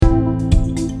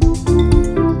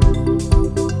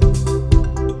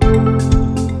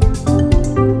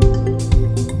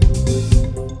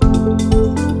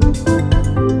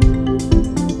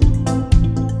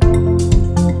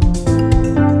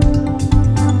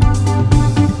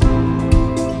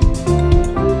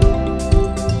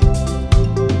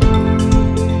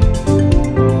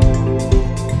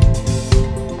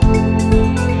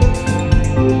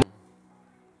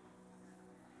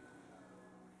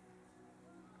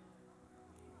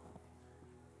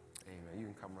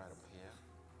come right up here.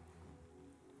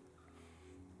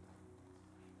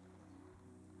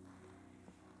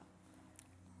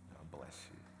 God bless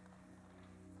you.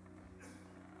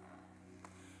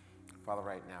 Father,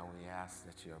 right now we ask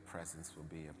that your presence will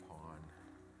be upon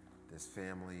this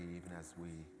family, even as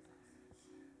we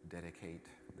dedicate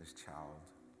this child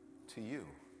to you.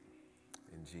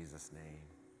 In Jesus' name,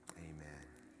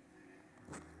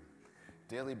 amen.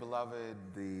 Dearly beloved,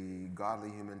 the godly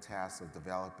human task of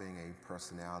developing a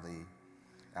personality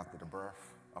after the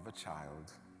birth of a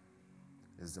child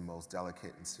is the most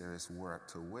delicate and serious work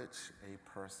to which a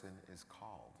person is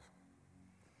called.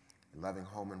 A loving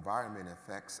home environment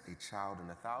affects a child in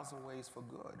 1,000 ways for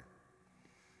good.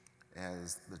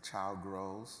 As the child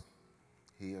grows,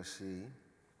 he or she,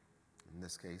 in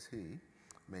this case he,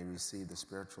 may receive the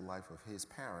spiritual life of his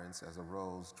parents as a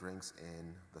rose drinks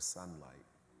in the sunlight.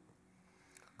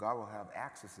 God will have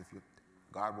access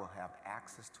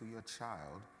to your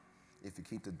child if you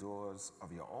keep the doors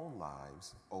of your own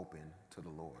lives open to the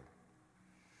Lord.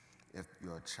 If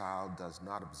your child does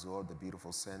not absorb the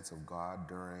beautiful sense of God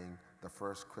during the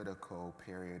first critical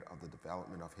period of the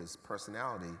development of his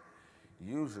personality,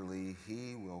 usually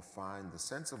he will find the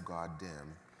sense of God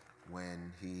dim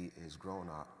when he is grown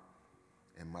up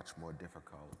and much more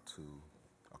difficult to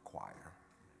acquire.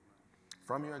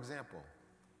 From your example,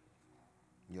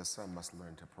 your son must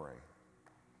learn to pray.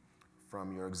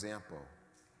 From your example,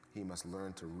 he must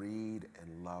learn to read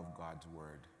and love God's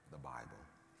word, the Bible.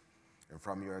 And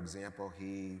from your example,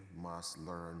 he must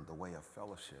learn the way of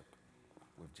fellowship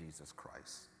with Jesus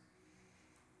Christ.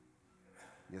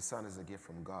 Your son is a gift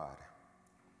from God.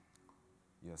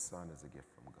 Your son is a gift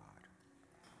from God.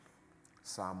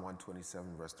 Psalm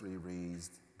 127 verse 3 reads,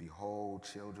 "Behold,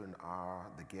 children are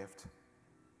the gift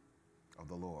of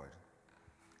the Lord,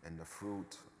 and the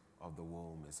fruit of the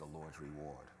womb is the Lord's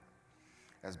reward."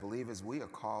 As believers, we are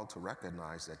called to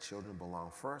recognize that children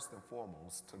belong first and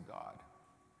foremost to God.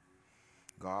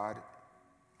 God,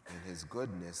 in his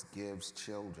goodness, gives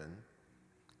children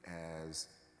as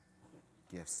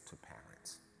gifts to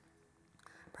parents.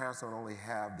 Parents not only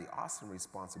have the awesome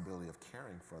responsibility of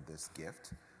caring for this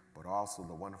gift, but also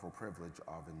the wonderful privilege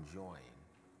of enjoying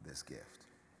this gift.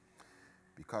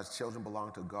 Because children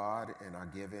belong to God and are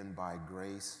given by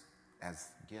grace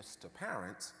as gifts to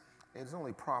parents, it is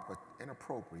only proper and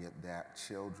appropriate that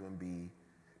children be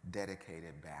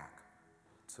dedicated back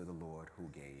to the Lord who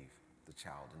gave the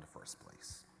child in the first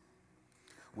place.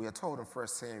 We are told in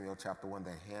 1 Samuel chapter 1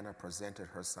 that Hannah presented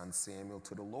her son Samuel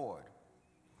to the Lord.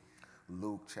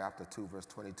 Luke chapter 2 verse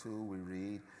 22, we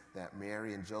read that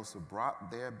Mary and Joseph brought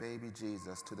their baby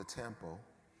Jesus to the temple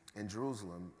in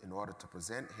Jerusalem in order to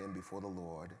present him before the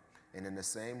Lord. And in the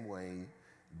same way,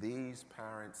 these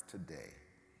parents today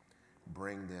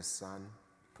bring their son,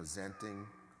 presenting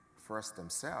first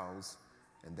themselves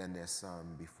and then their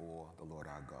son before the Lord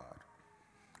our God.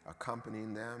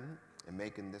 Accompanying them in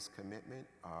making this commitment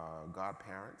are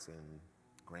godparents and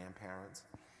grandparents,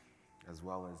 as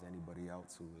well as anybody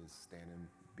else who is standing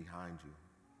behind you.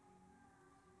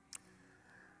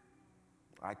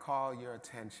 I call your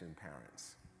attention,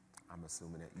 parents. I'm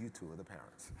assuming that you two are the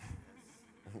parents.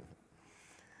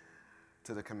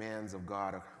 To the commands of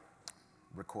God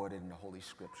recorded in the Holy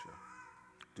Scripture.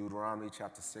 Deuteronomy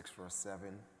chapter 6, verse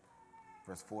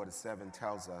 4 to 7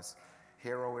 tells us,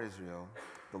 "Hear, O Israel,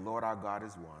 the Lord our God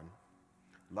is one.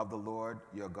 Love the Lord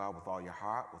your God with all your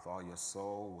heart, with all your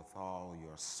soul, with all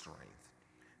your strength.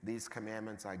 These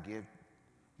commandments I give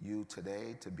you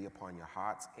today to be upon your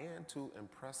hearts and to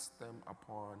impress them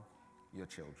upon your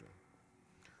children.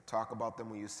 Talk about them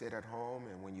when you sit at home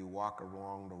and when you walk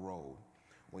along the road,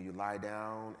 when you lie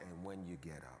down and when you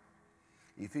get up."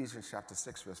 Ephesians chapter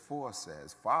 6 verse 4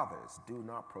 says, "Fathers, do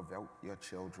not provoke your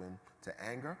children to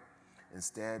anger.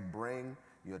 Instead, bring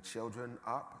your children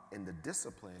up in the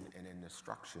discipline and in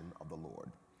instruction of the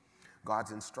Lord."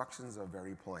 God's instructions are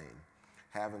very plain.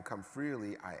 "Having come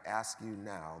freely, I ask you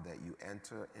now that you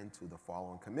enter into the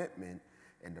following commitment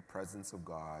in the presence of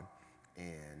God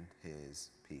and his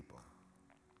people."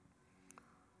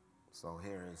 So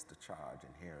here is the charge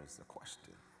and here is the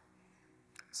question.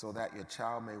 So that your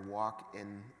child may walk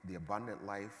in the abundant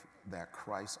life that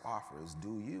Christ offers,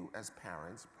 do you as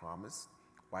parents promise,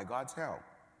 by God's help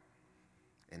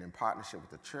and in partnership with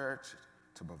the church,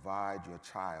 to provide your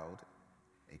child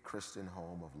a Christian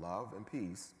home of love and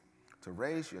peace, to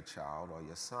raise your child or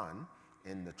your son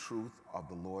in the truth of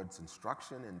the Lord's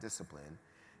instruction and discipline?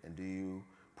 And do you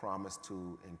promise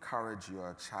to encourage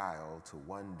your child to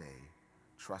one day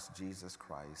trust Jesus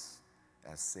Christ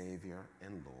as Savior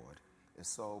and Lord? If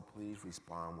so, please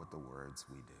respond with the words,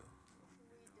 "We do."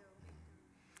 We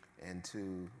do. And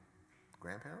to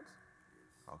Grandparents?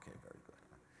 Okay, very good.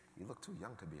 You look too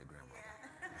young to be a grandmother.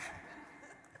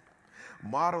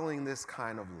 Modeling this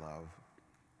kind of love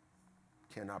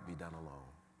cannot be done alone.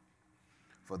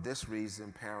 For this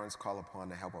reason, parents call upon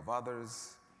the help of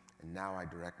others, and now I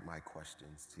direct my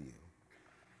questions to you.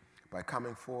 By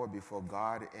coming forward before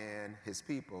God and his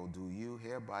people, do you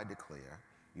hereby declare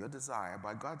your desire,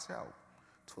 by God's help,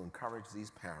 to encourage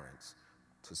these parents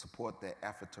to support their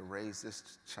effort to raise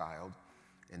this child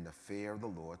in the fear of the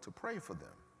Lord, to pray for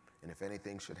them? And if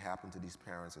anything should happen to these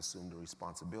parents, assume the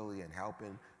responsibility in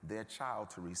helping their child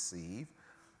to receive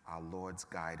our Lord's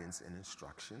guidance and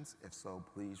instructions? If so,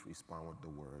 please respond with the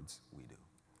words, we do.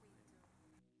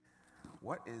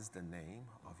 What is the name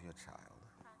of your child?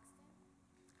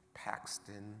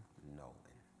 Paxton Nolan.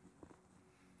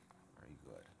 Very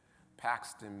good.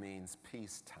 Paxton means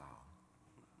peace town,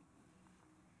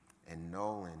 and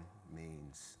Nolan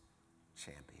means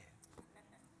champion.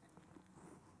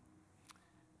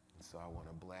 And so I want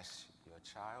to bless your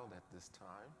child at this time.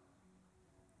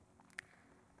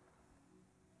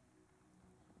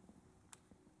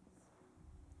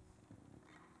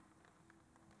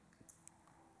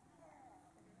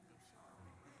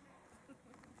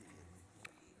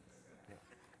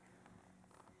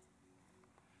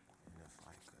 And if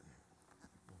I could.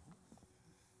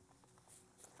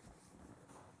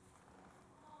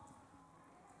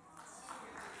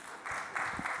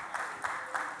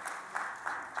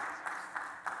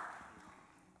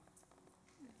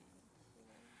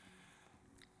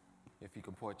 If you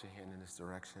can point your hand in this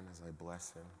direction as I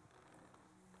bless him.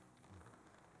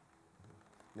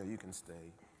 No, you can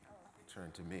stay.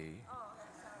 Turn to me.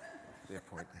 Their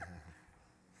point.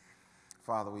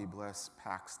 Father, we bless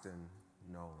Paxton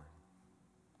Nolan.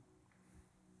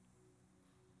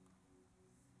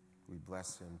 We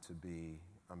bless him to be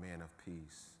a man of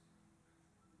peace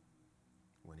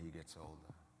when he gets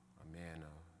older, a man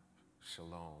of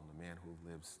shalom, a man who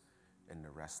lives in the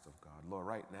rest of God. Lord,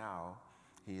 right now,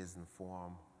 he is in the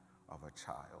form of a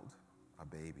child, a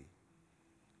baby.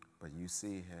 But you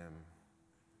see him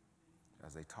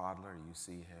as a toddler, you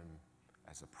see him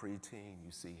as a preteen,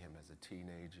 you see him as a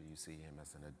teenager, you see him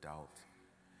as an adult.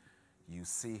 You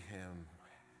see him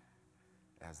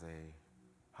as a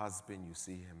husband, you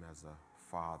see him as a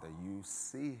father. You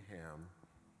see him,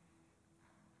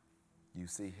 you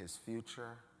see his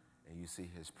future, and you see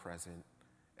his present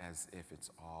as if it's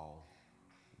all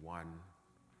one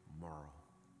moral.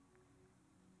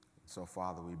 So,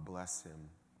 Father, we bless him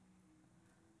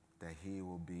that he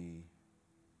will be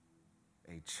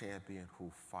a champion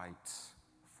who fights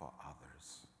for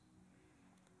others.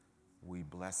 We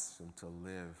bless him to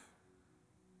live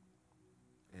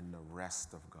in the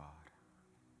rest of God.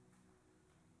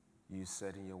 You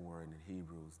said in your word in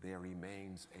Hebrews, there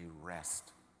remains a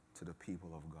rest to the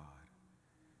people of God,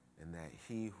 and that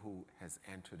he who has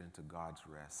entered into God's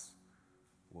rest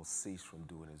will cease from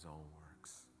doing his own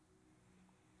works.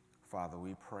 Father,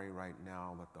 we pray right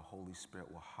now that the Holy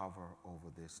Spirit will hover over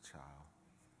this child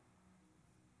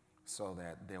so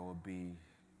that there will be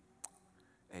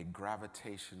a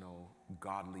gravitational,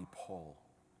 godly pull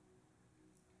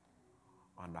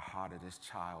on the heart of this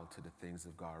child to the things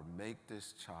of God. Make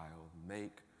this child,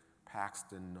 make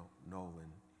Paxton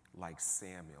Nolan like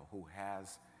Samuel, who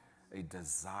has a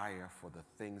desire for the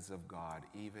things of God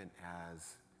even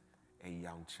as a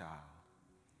young child.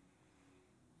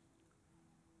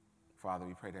 Father,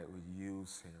 we pray that we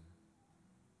use him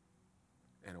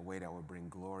in a way that would bring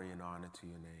glory and honor to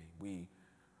your name. We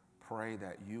pray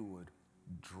that you would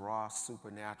draw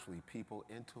supernaturally people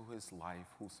into his life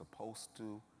who's supposed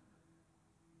to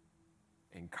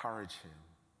encourage him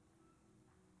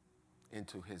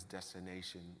into his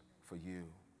destination for you.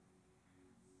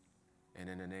 And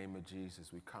in the name of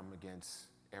Jesus, we come against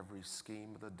every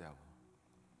scheme of the devil,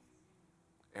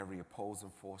 every opposing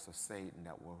force of Satan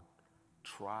that will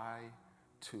try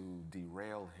to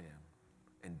derail him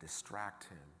and distract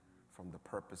him from the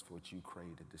purpose for which you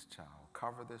created this child.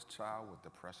 Cover this child with the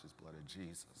precious blood of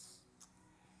Jesus.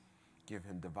 Give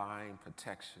him divine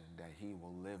protection that he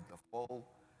will live the full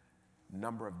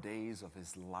number of days of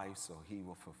his life so he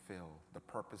will fulfill the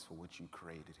purpose for which you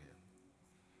created him.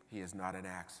 He is not an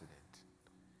accident.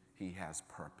 He has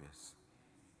purpose.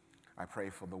 I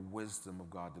pray for the wisdom of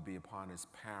God to be upon his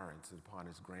parents and upon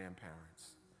his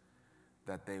grandparents,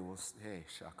 that they will,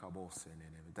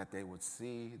 that they would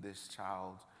see this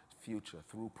child's future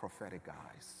through prophetic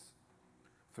eyes,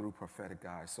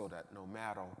 so that no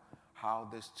matter how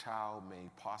this child may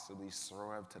possibly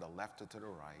swerve to the left or to the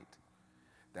right,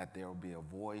 that there will be a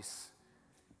voice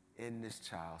in this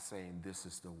child saying, this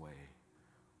is the way,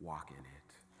 walk in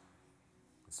it.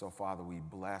 And so, Father, we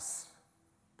bless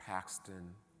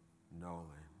Paxton Nolan.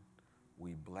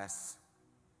 We bless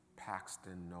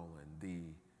Paxton Nolan,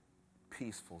 the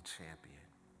peaceful champion,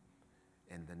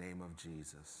 in the name of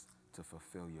Jesus, to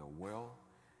fulfill your will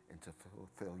and to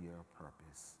fulfill your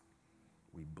purpose.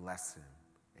 We bless him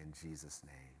in Jesus'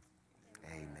 name.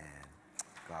 Amen.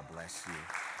 God bless you.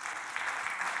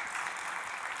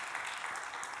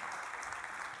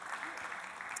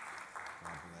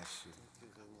 God bless you.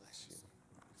 God bless you.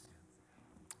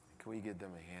 Can we give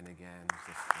them a hand again?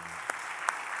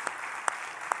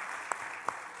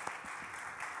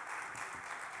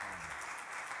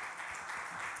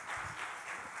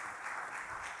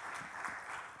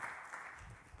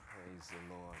 Praise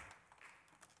the Lord.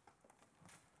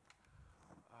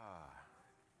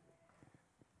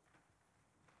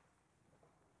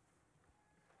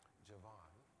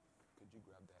 Javon, could you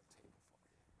grab that table for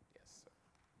me? Yes, sir.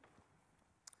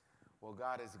 Well,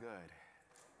 God is good.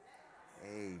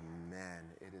 Amen.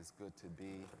 It is good to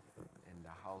be in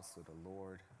the house of the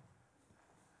Lord.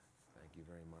 Thank you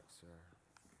very much, sir.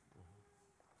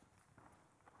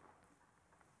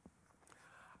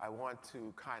 I want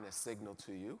to kind of signal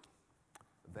to you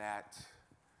that,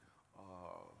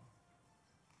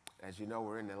 as you know,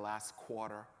 we're in the last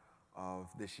quarter of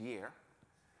this year.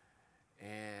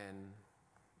 And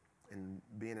in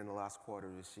being in the last quarter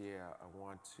of this year, I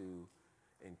want to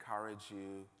encourage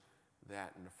you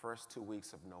that in the first 2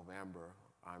 weeks of November,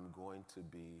 I'm going to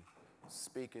be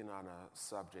speaking on a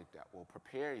subject that will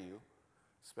prepare you,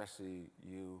 especially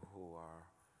you who are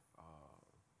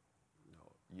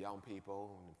young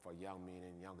people, and for young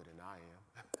meaning younger than I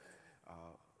am.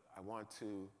 I want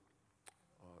to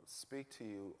speak to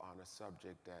you on a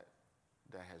subject that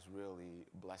has really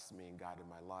blessed me and guided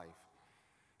my life.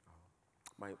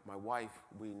 My wife,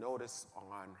 we noticed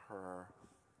on her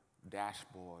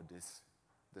dashboard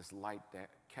this light that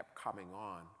kept coming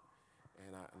on.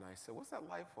 And I said, what's that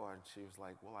light for? And she was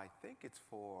like, well, I think it's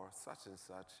for such and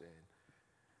such. And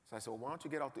so I said, well, why don't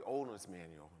you get out the owner's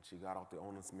manual? And she got out the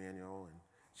owner's manual, and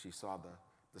she saw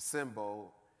the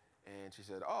symbol, and she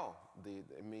said, oh,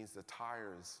 it means the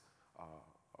tires,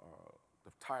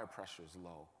 the tire pressure is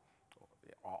low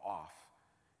or off.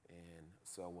 And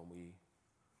so when we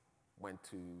went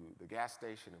to the gas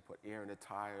station and put air in the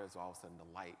tires, all of a sudden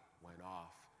the light went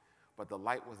off. But the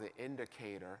light was an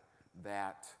indicator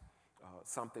that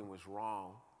something was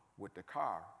wrong with the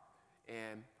car.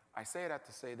 And I say that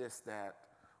to say this, that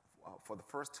for the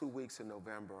first 2 weeks in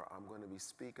November, I'm going to be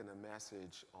speaking a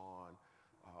message on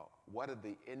what are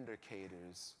the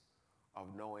indicators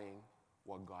of knowing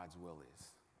what God's will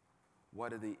is.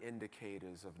 What are the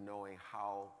indicators of knowing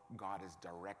how God is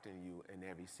directing you in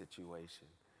every situation?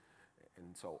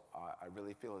 And so I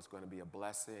really feel it's going to be a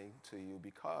blessing to you,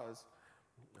 because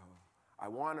I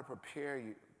want to prepare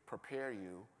you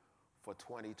for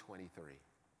 2023.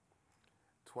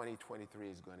 2023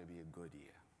 is going to be a good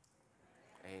year.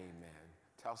 Amen.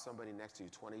 Tell somebody next to you,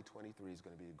 2023 is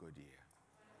going to be a good year.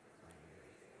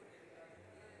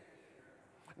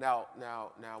 Now,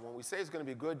 when we say it's going to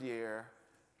be a good year,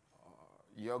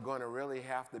 you're going to really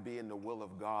have to be in the will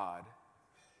of God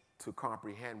to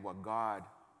comprehend what God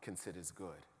considers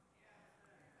good.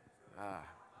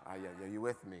 Are you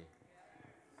with me?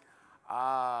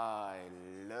 I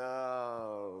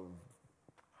love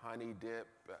honey dip.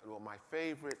 Well, my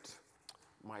favorite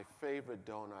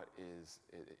donut is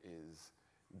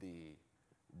the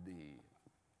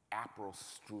apple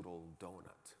strudel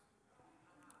donut.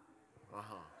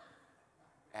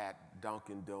 At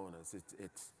Dunkin' Donuts,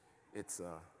 it's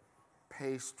a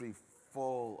pastry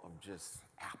full of just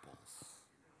apples.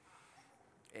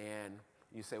 And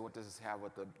you say, what does this have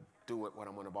to do with what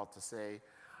I'm about to say?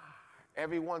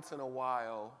 Every once in a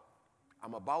while,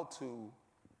 I'm about to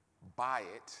buy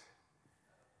it,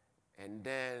 and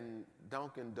then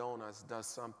Dunkin' Donuts does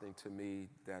something to me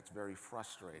that's very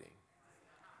frustrating.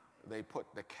 They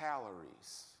put the calorie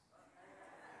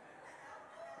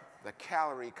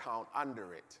count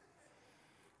under it.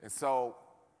 And so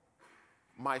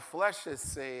my flesh is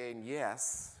saying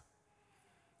yes,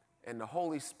 and the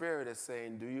Holy Spirit is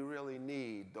saying, do you really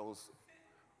need those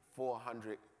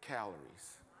 400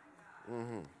 calories?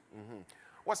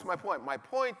 What's my point? My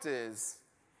point is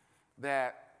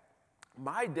that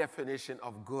my definition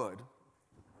of good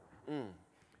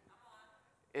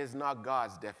is not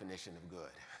God's definition of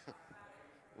good.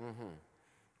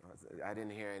 I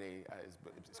didn't hear any,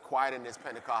 it's quiet in this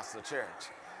Pentecostal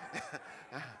church.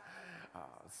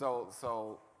 So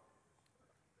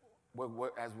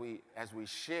as we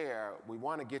share, we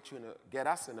want to get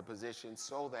us in a position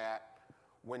so that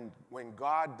when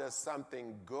God does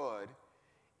something good,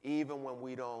 even when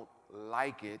we don't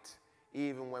like it,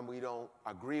 even when we don't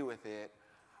agree with it,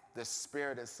 the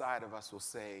Spirit inside of us will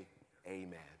say,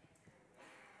 amen.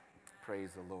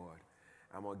 Praise the Lord.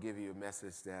 I'm going to give you a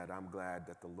message that I'm glad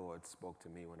that the Lord spoke to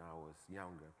me when I was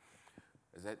younger.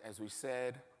 As we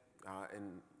said,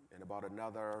 in about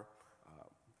another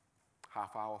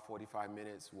half hour, 45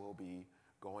 minutes, we'll be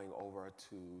going over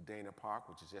to Dana Park,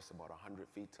 which is just about 100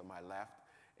 feet to my left,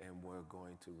 and we're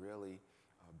going to really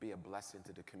be a blessing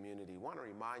to the community. I want to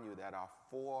remind you that our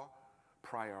four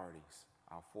priorities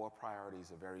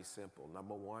are very simple.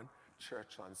 Number one,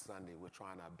 church on Sunday. We're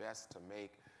trying our best to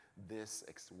make this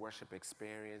worship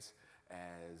experience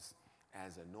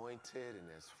as anointed and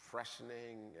as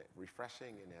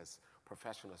refreshing and as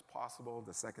professional as possible.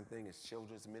 The second thing is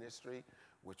children's ministry,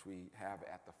 which we have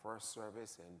at the first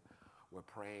service, and we're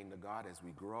praying to God as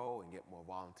we grow and get more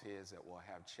volunteers that we'll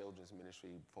have children's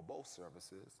ministry for both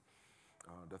services.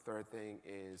 The third thing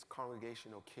is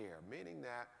congregational care, meaning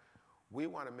that we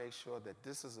want to make sure that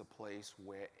this is a place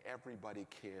where everybody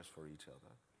cares for each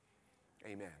other.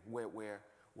 Amen.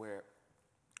 Where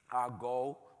our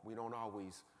goal, we don't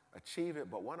always achieve it,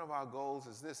 but one of our goals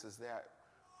is this, is that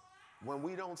when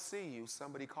we don't see you,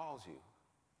 somebody calls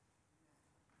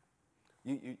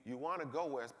you. You want to go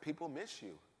where people miss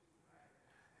you.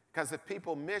 Because if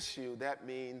people miss you, that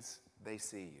means they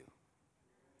see you.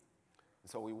 And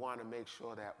so we want to make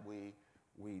sure that we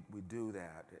do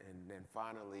that. And then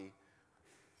finally,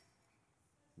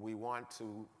 we want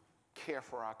to care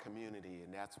for our community,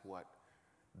 and that's what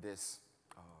this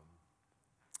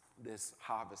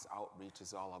Harvest Outreach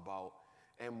is all about.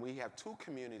 And we have two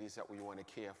communities that we want to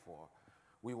care for.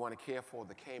 We want to care for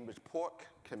the Cambridge Port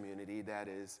community, that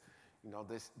is,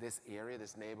 this area,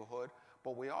 this neighborhood,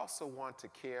 but we also want to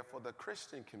care for the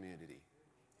Christian community.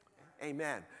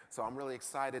 Amen. So I'm really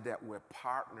excited that we're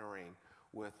partnering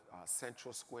with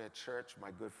Central Square Church,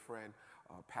 my good friend,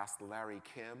 Pastor Larry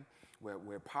Kim.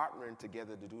 We're partnering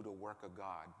together to do the work of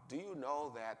God. Do you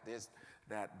know that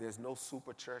there's no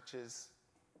super churches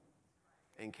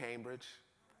in Cambridge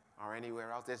or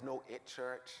anywhere else? There's no IT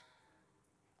church.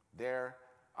 There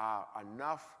are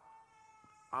enough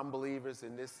unbelievers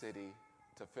in this city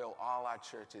to fill all our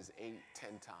churches 8-10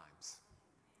 times.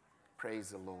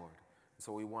 Praise the Lord.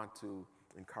 So we want to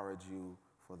encourage you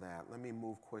for that. Let me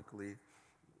move quickly.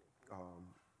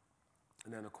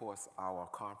 And then, of course, our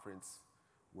conference,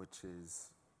 which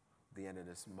is the end of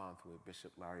this month with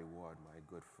Bishop Larry Ward, my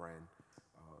good friend,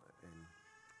 and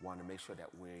want to make sure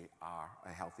that we are a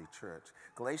healthy church.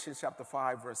 Galatians chapter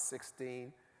 5, verse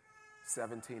 16,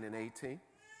 17, and 18.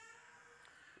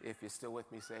 If you're still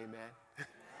with me, say amen.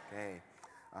 Okay.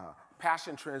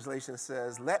 Passion Translation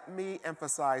says, let me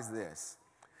emphasize this.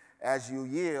 As you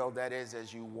yield, that is,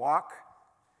 as you walk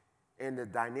in the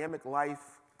dynamic life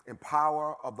and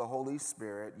power of the Holy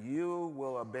Spirit, you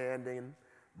will abandon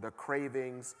the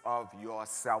cravings of your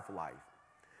self-life.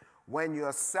 When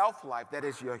your self-life, that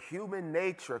is your human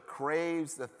nature,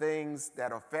 craves the things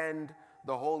that offend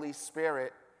the Holy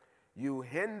Spirit, you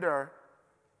hinder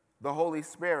the Holy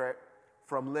Spirit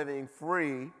from living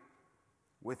free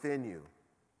within you.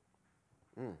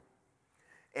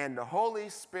 And the Holy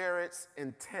Spirit's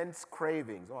intense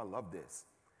cravings, oh, I love this.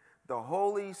 The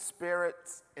Holy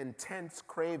Spirit's intense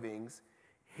cravings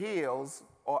heals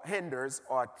or hinders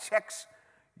or checks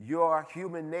your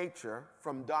human nature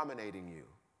from dominating you.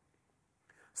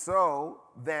 So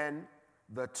then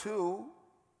the two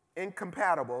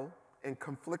incompatible and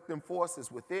conflicting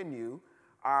forces within you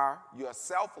are your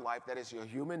self-life, that is your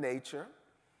human nature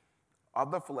of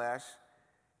the flesh,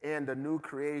 and the new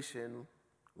creation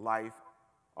life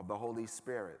of the Holy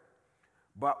Spirit.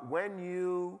 But when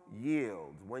you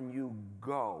yield, when you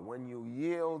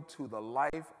yield to the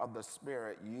life of the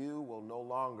Spirit, you will no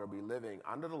longer be living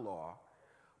under the law,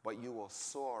 but you will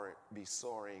be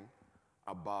soaring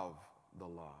above the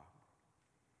law.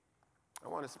 I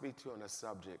want to speak to you on the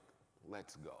subject,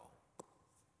 let's go.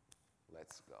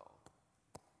 Let's go.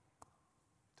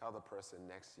 Tell the person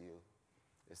next to you,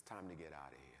 it's time to get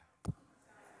out of here.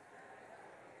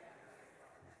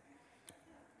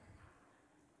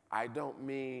 I don't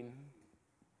mean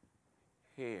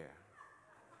here.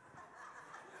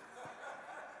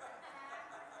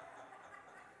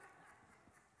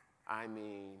 I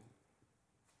mean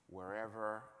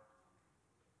wherever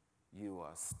you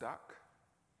are stuck,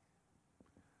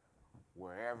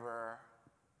 wherever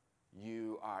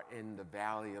you are in the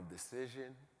valley of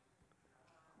decision,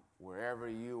 wherever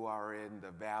you are in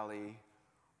the valley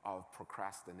of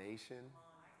procrastination,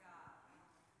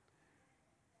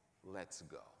 let's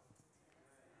go.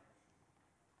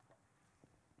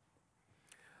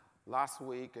 Last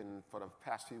week and for the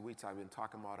past few weeks, I've been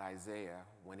talking about Isaiah.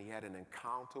 When he had an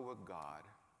encounter with God,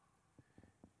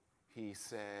 he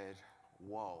said,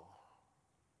 woe.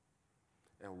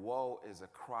 And woe is a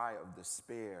cry of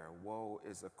despair. Woe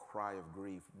is a cry of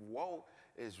grief. Woe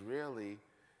is really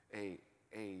a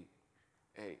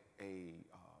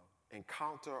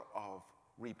encounter of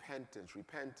repentance.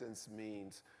 Repentance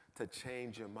means to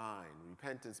change your mind.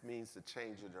 Repentance means to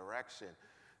change your direction.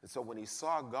 And so when he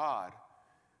saw God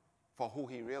for who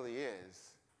he really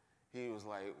is, he was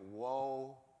like,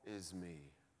 woe is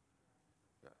me.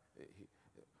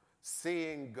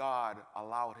 Seeing God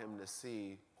allowed him to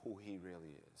see who he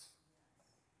really is.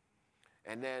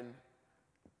 And then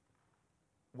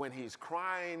when he's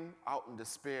crying out in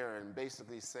despair and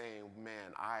basically saying,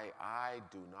 man, I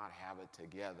do not have it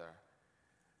together,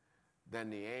 then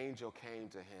the angel came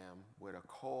to him with a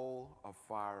coal of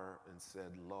fire and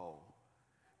said, lo.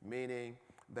 Meaning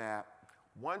that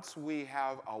once we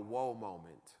have a woe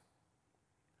moment,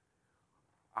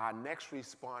 our next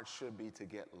response should be to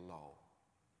get low,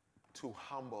 to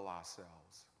humble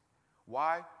ourselves.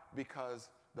 Why? Because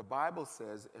the Bible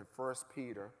says in 1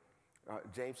 Peter,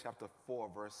 James chapter 4,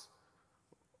 verse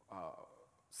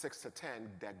 6 to 10,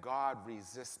 that God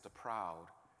resists the proud,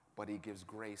 but he gives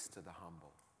grace to the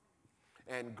humble.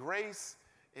 And grace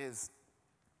is,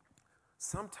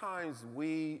 sometimes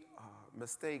we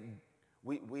mistake,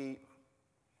 we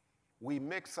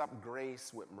mix up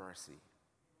grace with mercy.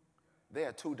 They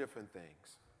are two different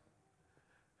things.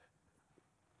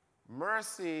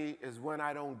 Mercy is when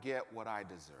I don't get what I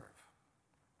deserve.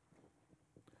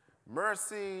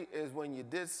 Mercy is when you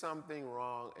did something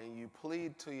wrong and you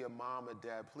plead to your mom or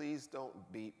dad, please don't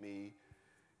beat me.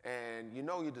 And you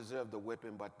know you deserve the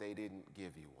whipping, but they didn't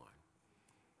give you one.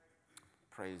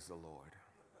 Praise the Lord.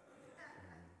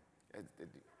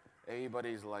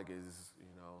 Everybody's like, is,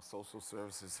 social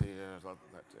services here.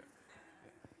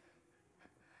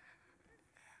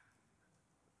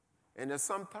 And there's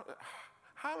some,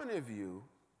 how many of you,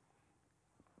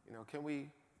 can we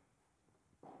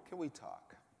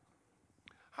talk?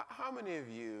 How many of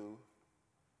you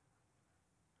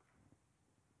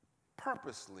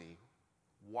purposely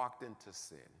walked into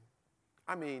sin?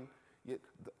 I mean, the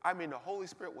Holy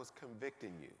Spirit was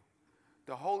convicting you.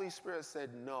 The Holy Spirit said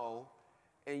no,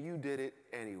 and you did it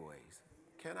anyways.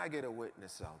 Can I get a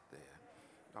witness out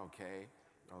there? Okay,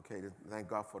 thank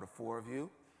God for the 4 of you.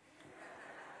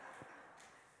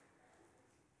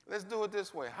 Let's do it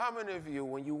this way. How many of you,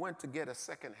 when you went to get a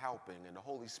second helping and the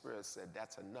Holy Spirit said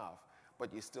that's enough,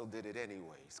 but you still did it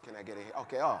anyways? Can I get a,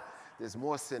 okay, there's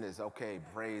more sinners. Okay,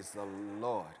 praise the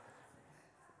Lord.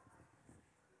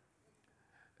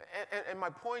 And my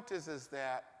point is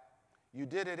that you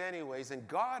did it anyways, and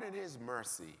God in his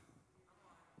mercy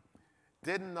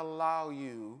didn't allow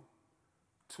you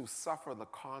to suffer the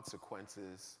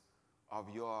consequences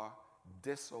of your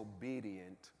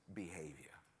disobedient behavior.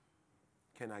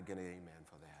 Can I get an amen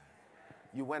for that?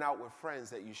 You went out with friends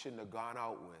that you shouldn't have gone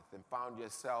out with and found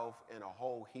yourself in a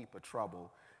whole heap of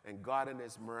trouble, and God in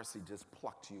his mercy just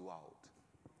plucked you out.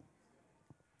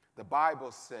 The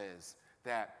Bible says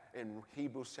that in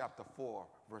Hebrews chapter 4,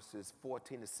 verses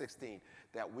 14 to 16,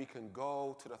 that we can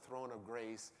go to the throne of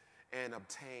grace and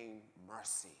obtain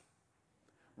mercy.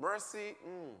 Mercy,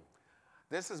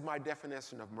 this is my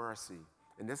definition of mercy,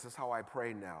 and this is how I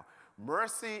pray now.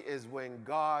 Mercy is when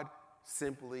God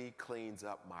simply cleans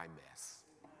up my mess.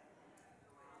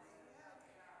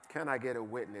 Can I get a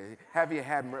witness? Have you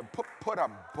had mercy? Put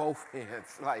up both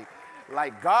hands.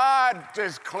 Like God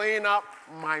just clean up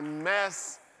my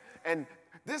mess. And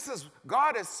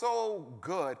God is so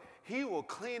good, he will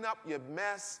clean up your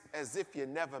mess as if you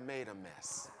never made a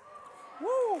mess.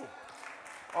 Woo!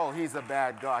 Oh, he's a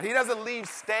bad God. He doesn't leave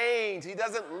stains. He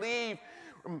doesn't leave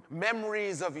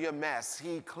memories of your mess.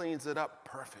 He cleans it up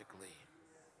perfectly.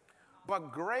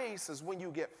 But grace is when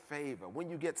you get favor, when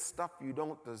you get stuff you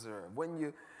don't deserve.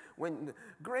 When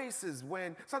grace is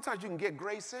when, sometimes you can get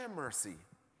grace and mercy.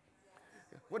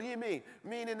 What do you mean?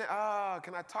 Meaning,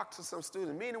 can I talk to some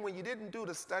students? Meaning when you didn't do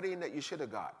the studying that you should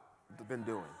have been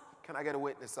doing. Can I get a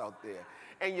witness out there?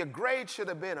 And your grade should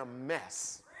have been a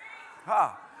mess.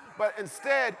 But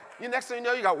instead, next thing you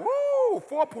know, you got,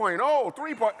 4.0,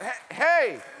 3.0.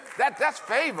 Hey, that's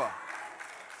favor.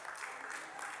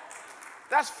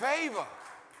 That's favor.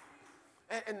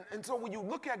 And so when you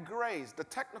look at grace, the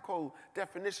technical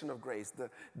definition of grace,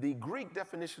 the Greek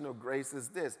definition of grace is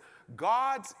this: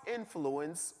 God's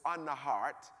influence on the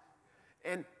heart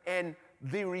and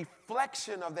the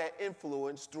reflection of that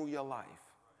influence through your life.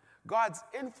 God's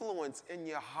influence in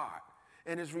your heart.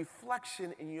 and his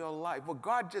reflection in your life. Well,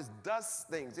 God just does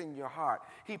things in your heart.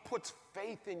 He puts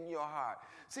faith in your heart.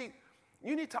 See,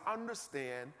 you need to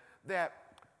understand that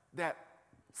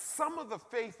some of the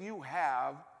faith you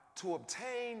have to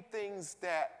obtain things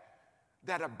that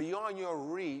are beyond your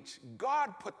reach,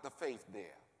 God put the faith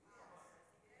there.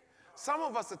 Some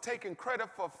of us are taking credit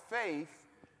for faith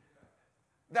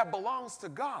that belongs to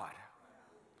God.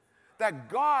 That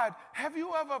God, have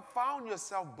you ever found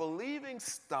yourself believing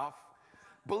stuff,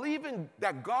 believing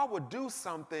that God would do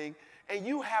something, and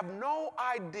you have no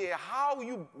idea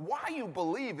why you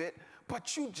believe it,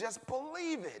 but you just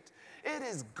believe it? It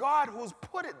is God who's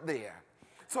put it there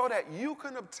so that you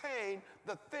can obtain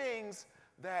the things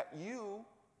that you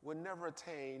would never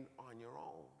attain on your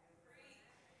own.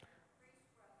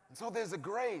 And so there's a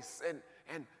grace,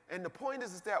 and the point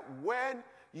is that when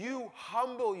you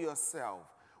humble yourself,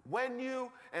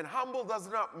 and humble does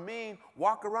not mean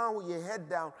walk around with your head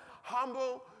down.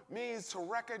 Humble means to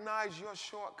recognize your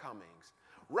shortcomings.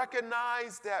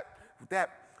 Recognize that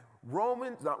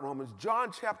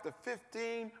John chapter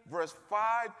 15, verse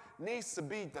 5 needs to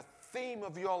be the theme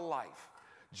of your life.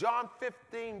 John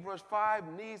 15, verse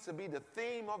 5 needs to be the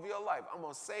theme of your life. I'm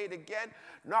going to say it again,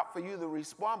 not for you to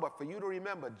respond, but for you to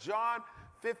remember. John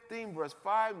 15, verse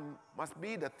 5 must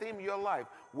be the theme of your life.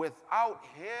 Without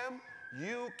him,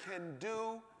 you can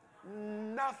do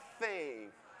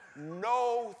nothing.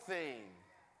 No thing.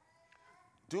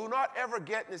 Do not ever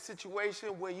get in a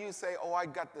situation where you say, oh, I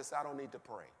got this, I don't need to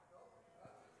pray.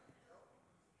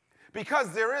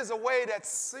 Because there is a way that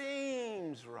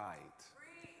seems right.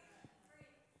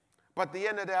 But the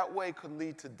end of that way could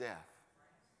lead to death.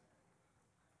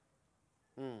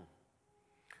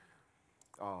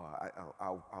 Oh,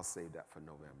 I'll save that for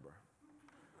November.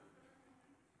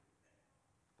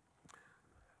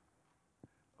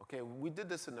 Okay, we did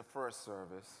this in the first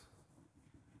service.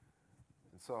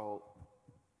 And so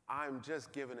I'm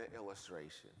just giving an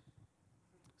illustration.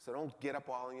 So don't get up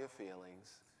all in your feelings.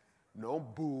 No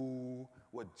boo.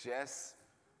 We're just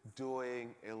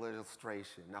doing an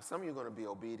illustration. Now, some of you are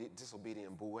going to be disobedient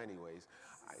and boo anyways.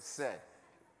 I said,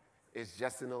 it's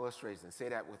just an illustration. Say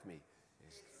that with me.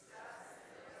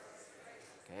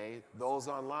 Okay, those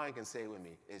online can say it with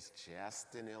me. It's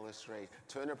just an illustration.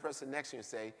 Turn to the person next to you and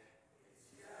say,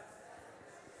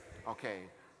 okay,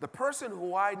 the person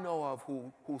who I know of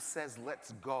who says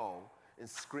let's go and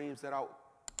screams that out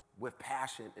with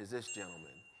passion is this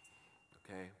gentleman.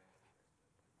 Okay?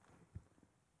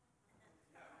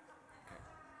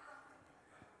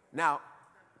 Now,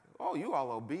 oh, you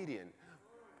all obedient.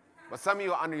 But some of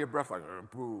you are under your breath like,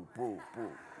 boo, boo,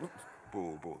 boo,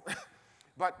 boo, boo.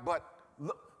 But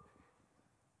look,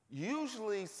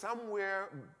 usually somewhere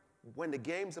when the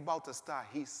game's about to start,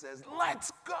 he says,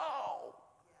 let's go.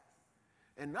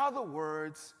 In other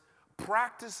words,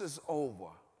 practice is over.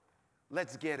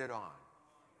 Let's get it on.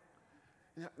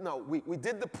 No, we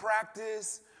did the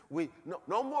practice.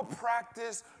 No more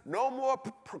practice, no more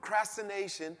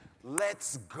procrastination.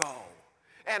 Let's go.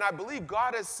 And I believe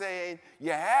God is saying,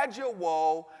 you had your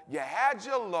woe, you had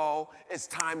your low, it's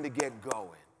time to get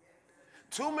going.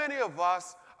 Too many of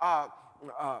us are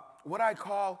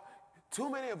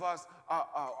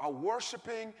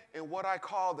worshiping in what I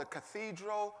call the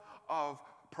cathedral of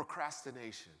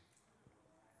procrastination.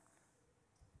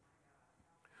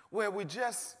 Where we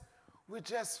just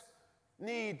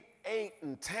need 8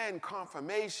 and 10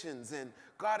 confirmations, and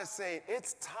God is saying,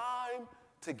 it's time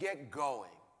to get going.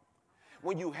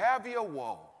 When you have your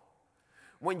woe,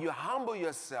 when you humble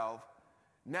yourself,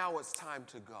 now it's time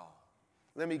to go.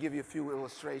 Let me give you a few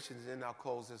illustrations, and I'll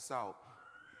close this out.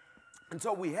 And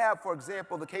so we have, for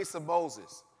example, the case of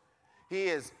Moses. He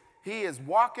is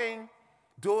walking,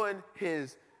 doing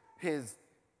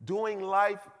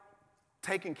life,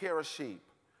 taking care of sheep.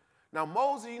 Now,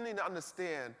 Moses, you need to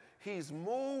understand, he's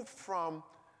moved from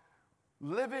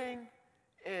living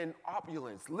in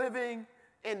opulence, living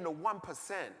in the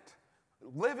 1%,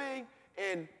 living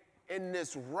in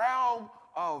this realm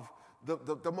of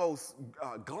the most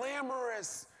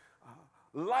glamorous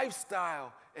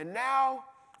lifestyle. And now,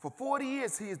 for 40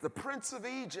 years, he is the prince of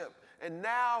Egypt. And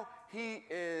now he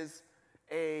is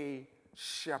a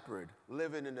shepherd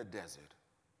living in the desert.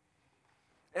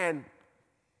 And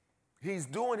he's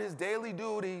doing his daily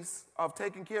duties of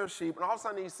taking care of sheep. And all of a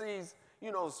sudden he sees,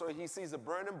 he sees a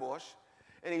burning bush.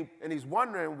 And he's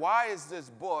wondering, why is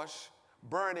this bush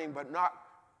burning but not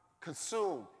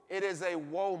consumed? It is a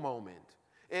woe moment.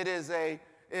 It is a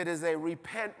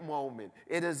repent moment.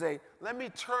 It is let me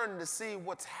turn to see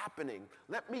what's happening.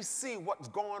 Let me see what's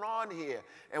going on here.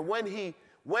 And when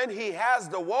When he has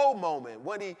the woe moment,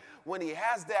 when he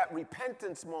has that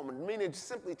repentance moment, meaning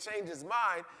simply change his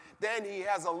mind, then he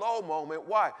has a low moment.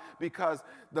 Why? Because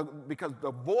the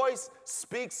voice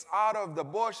speaks out of the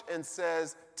bush and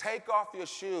says, take off your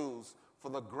shoes, for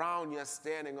the ground you're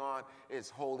standing on is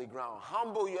holy ground.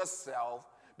 Humble yourself,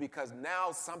 because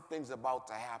now something's about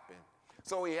to happen.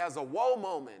 So he has a woe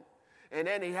moment, and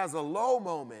then he has a low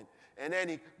moment, and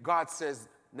then God says,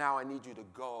 now I need you to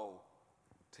go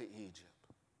to Egypt.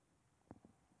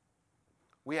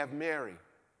 We have Mary.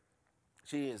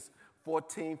 She is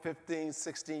 14, 15,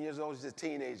 16 years old. She's a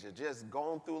teenager, just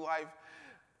going through life,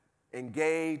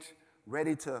 engaged,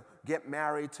 ready to get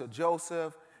married to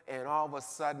Joseph, and all of a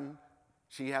sudden,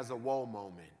 she has a woe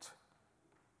moment.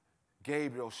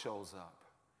 Gabriel shows up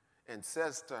and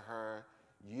says to her,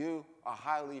 you are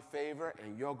highly favored,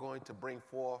 and you're going to bring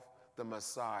forth the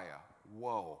Messiah.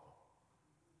 Whoa.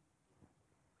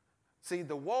 See,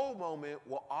 the woe moment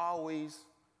will always,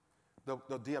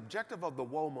 the objective of the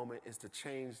woe moment is to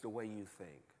change the way you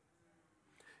think.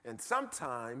 And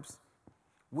sometimes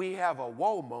we have a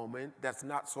woe moment that's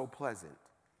not so pleasant.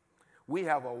 We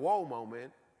have a woe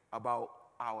moment about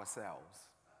ourselves.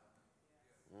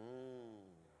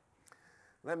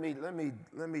 Let me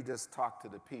just talk to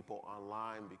the people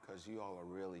online, because you all are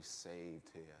really saved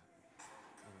here.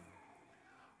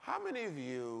 How many of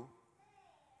you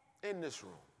in this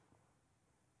room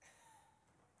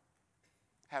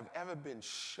have ever been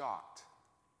shocked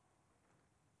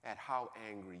at how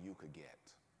angry you could get?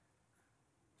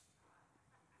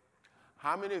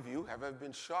 How many of you have ever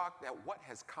been shocked at what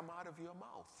has come out of your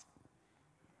mouth?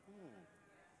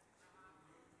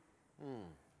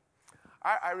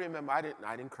 I remember I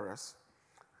didn't curse,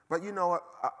 but you know what?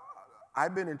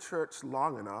 I've been in church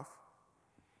long enough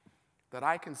that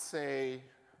I can say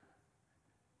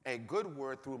a good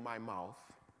word through my mouth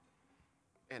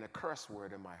and a curse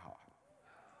word in my heart.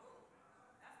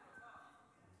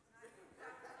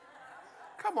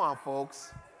 Come on,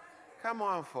 folks. Come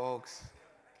on, folks.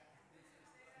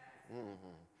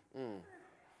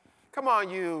 Come on,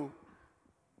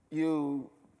 you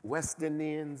West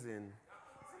Indians and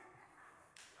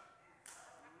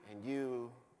you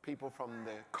people from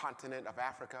the continent of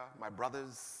Africa, my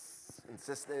brothers and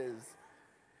sisters.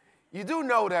 You do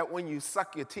know that when you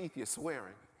suck your teeth, you're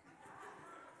swearing.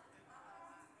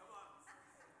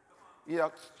 You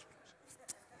know,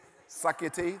 suck your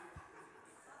teeth.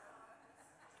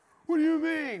 What do you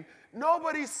mean?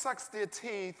 Nobody sucks their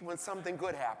teeth when something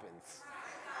good happens.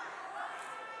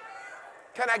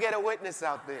 Can I get a witness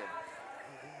out there?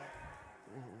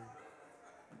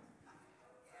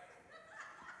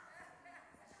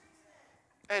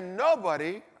 And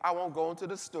nobody, I won't go into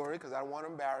the story because I don't want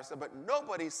to embarrass them, but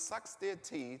nobody sucks their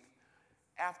teeth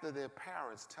after their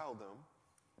parents tell them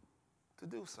to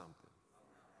do something.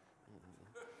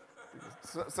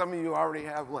 So, some of you already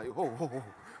have like, oh.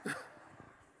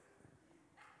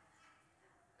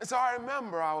 And so I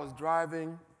remember I was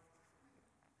driving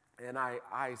and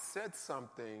I said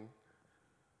something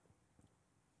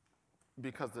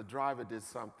because the driver did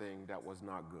something that was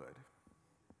not good.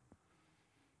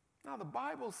 Now, the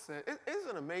Bible says,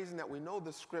 isn't it amazing that we know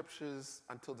the scriptures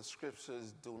until the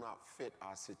scriptures do not fit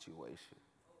our situation?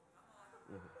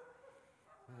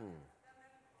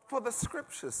 For the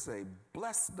scriptures say,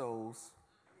 bless those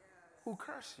who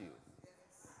curse you.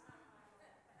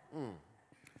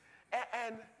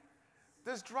 And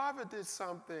this driver did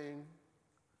something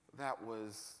that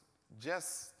was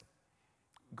just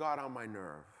got on my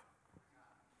nerve.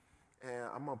 And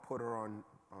I'm going to put her on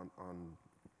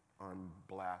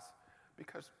blast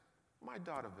because my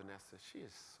daughter Vanessa, she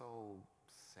is so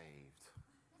saved.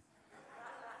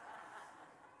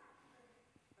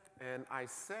 And I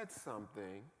said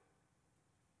something,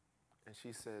 and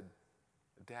she said,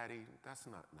 Daddy, that's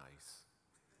not nice.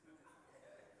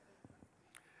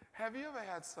 Have you ever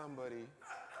had somebody,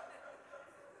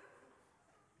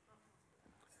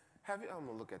 I'm going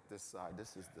to look at this side,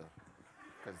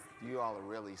 because you all are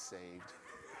really saved.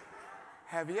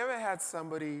 Have you ever had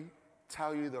somebody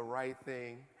tell you the right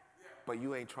thing, but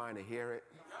you ain't trying to hear it?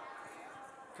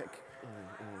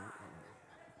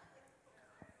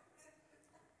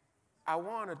 I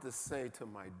wanted to say to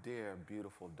my dear,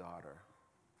 beautiful daughter,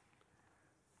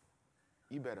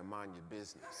 you better mind your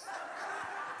business.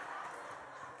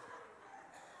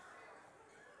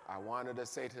 I wanted to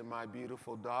say to my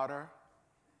beautiful daughter,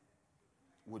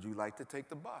 would you like to take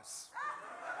the bus?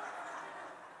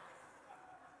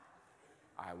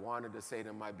 I wanted to say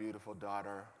to my beautiful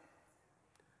daughter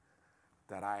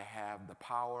that I have the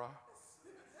power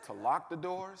to lock the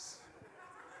doors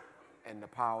and the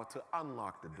power to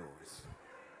unlock the doors.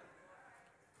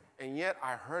 And yet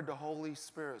I heard the Holy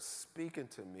Spirit speaking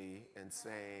to me and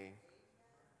saying,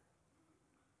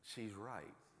 she's right.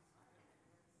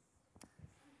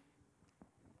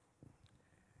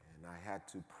 And I had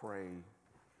to pray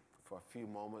for a few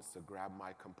moments to grab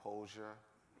my composure.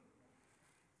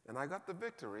 And I got the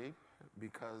victory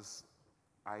because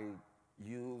I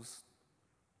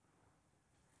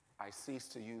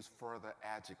ceased to use further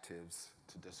adjectives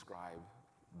to describe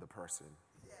the person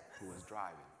who was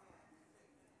driving.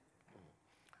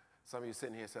 Some of you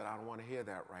sitting here said, I don't want to hear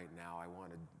that right now. I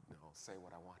want to say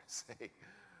what I want to say.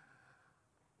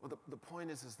 Well, the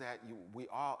point is that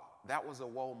that was a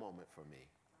whoa moment for me.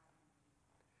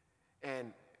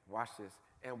 And watch this.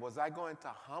 And was I going to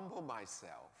humble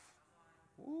myself?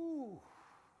 Ooh.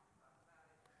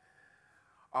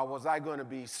 Or was I going to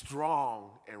be strong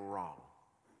and wrong?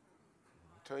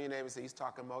 Tell your neighbor, say, he's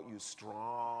talking about you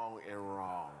strong and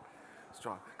wrong.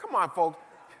 Strong. Come on, folks.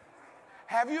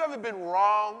 Have you ever been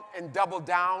wrong and doubled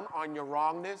down on your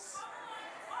wrongness?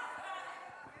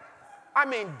 I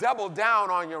mean, double down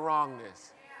on your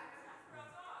wrongness.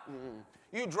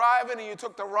 You driving and you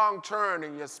took the wrong turn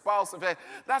and your spouse said,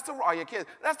 or your kids,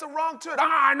 that's the wrong turn.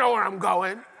 I know where I'm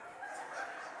going.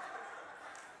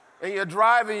 And you're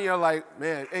driving, you're like,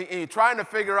 man, and you're trying to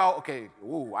figure out, okay,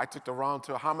 I took the wrong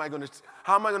turn. How am I going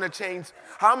to change?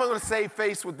 How am I going to save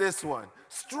face with this one?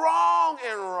 Strong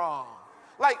and wrong.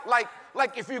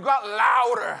 Like if you got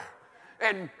louder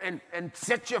and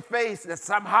set your face, that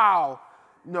somehow,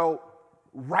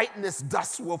 rightness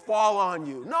dust will fall on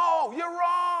you. No, you're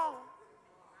wrong.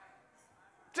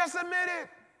 Just admit it.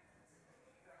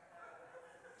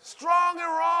 Strong and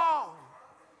wrong.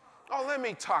 Oh, let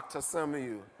me talk to some of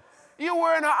you. You're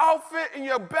wearing an outfit and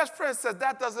your best friend says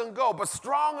that doesn't go, but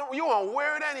strong, you want to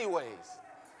wear it anyways.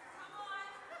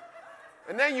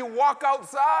 And then you walk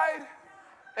outside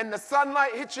and the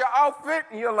sunlight hits your outfit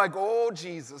and you're like, oh,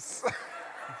 Jesus.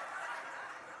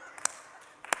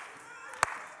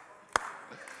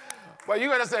 But you're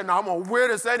going to say, no, I'm going to wear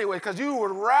this anyway because you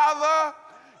would rather,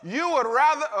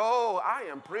 I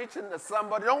am preaching to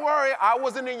somebody. Don't worry, I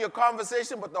wasn't in your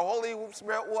conversation, but the Holy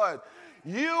Spirit was.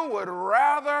 You would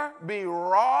rather be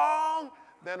wrong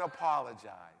than apologize.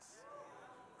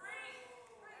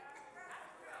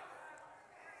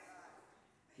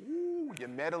 Ooh, you're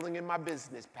meddling in my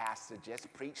business, Pastor.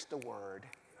 Just preach the word.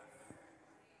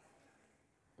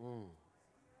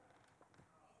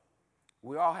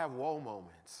 We all have woe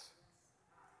moments.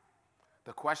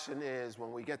 The question is,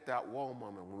 when we get that woe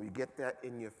moment, when we get that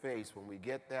in your face, when we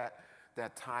get that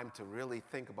time to really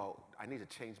think about, I need to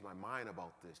change my mind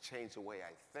about this, change the way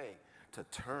I think, to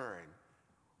turn,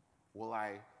 will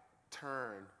I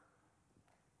turn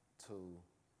to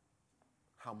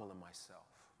humbling myself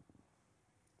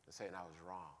and saying I was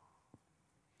wrong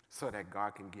so that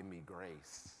God can give me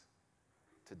grace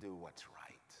to do what's right?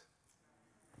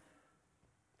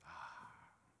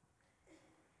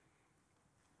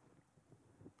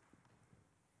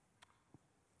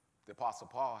 The Apostle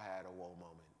Paul had a woe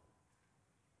moment.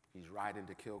 He's riding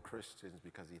to kill Christians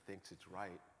because he thinks it's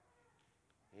right.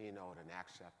 You know it in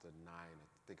Acts chapter 9, I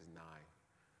think it's 9,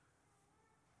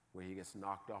 where he gets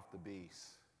knocked off the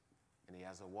beast and he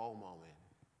has a woe moment.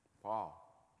 Paul,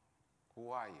 who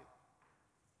are you?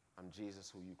 I'm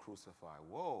Jesus who you crucified.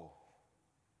 Whoa,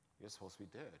 you're supposed to be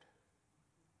dead.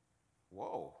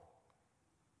 Whoa,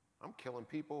 I'm killing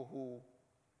people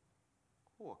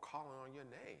who are calling on your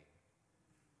name.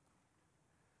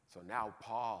 So now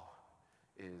Paul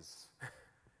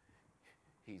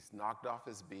he's knocked off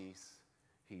his beast,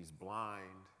 he's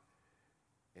blind,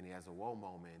 and he has a woe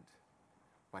moment,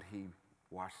 but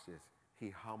watch this, he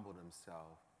humbled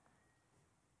himself.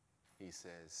 He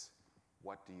says,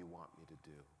 what do you want me to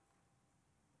do?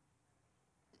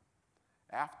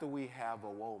 After we have a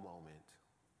woe moment,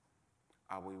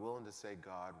 are we willing to say,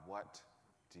 God, what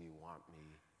do you want me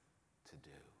to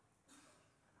do?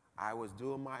 I was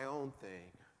doing my own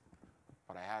thing,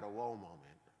 but I had a woe moment.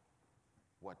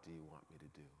 What do you want me to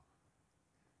do?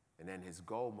 And then his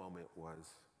goal moment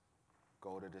was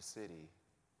go to the city.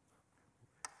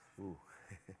 Ooh.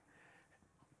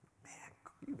 Man,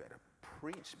 you better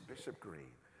preach, Bishop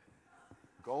Green.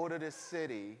 Go to the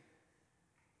city,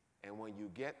 and when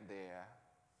you get there,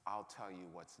 I'll tell you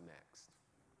what's next.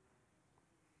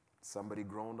 Somebody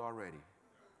groaned already.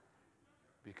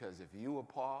 Because if you were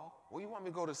Paul, what do you want me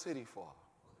to go to the city for?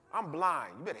 I'm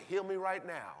blind. You better heal me right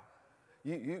now.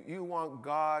 You want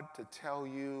God to tell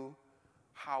you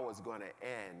how it's going to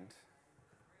end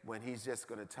when he's just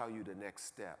going to tell you the next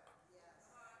step.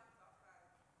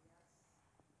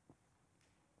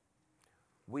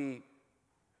 We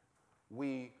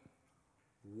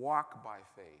walk by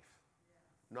faith.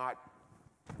 not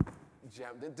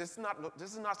jump. This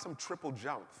is not some triple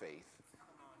jump faith.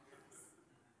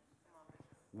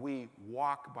 We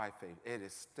walk by faith. It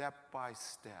is step by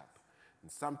step. And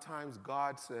sometimes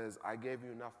God says, I gave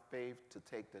you enough faith to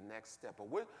take the next step. But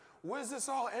where's this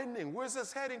all ending? Where's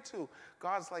this heading to?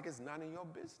 God's like, it's none of your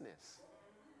business.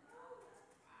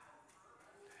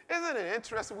 Isn't it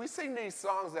interesting? We sing these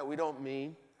songs that we don't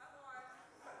mean.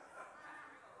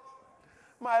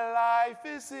 My life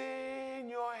is in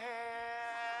your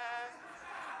hand.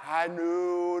 I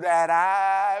knew that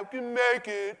I could make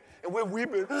it. And we're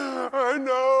weeping. I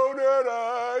know that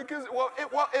I can. Well,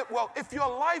 if your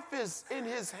life is in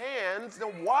his hands,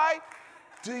 then why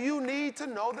do you need to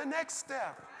know the next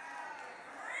step?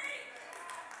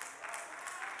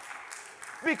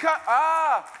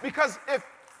 Because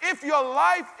if your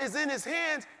life is in his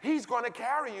hands, he's going to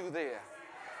carry you there.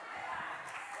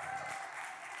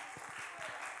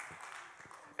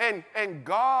 And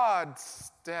God's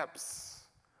steps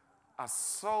are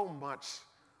so much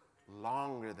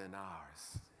longer than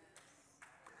ours.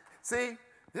 See,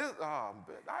 you're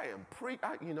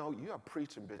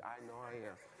preaching, but I know I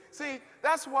am. See,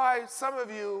 that's why some of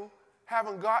you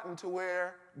haven't gotten to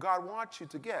where God wants you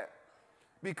to get,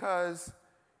 because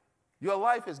your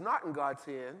life is not in God's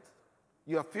hands.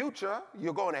 Your future,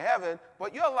 you're going to heaven,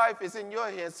 but your life is in your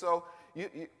hands, so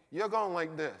you're going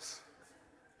like this.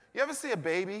 You ever see a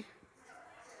baby?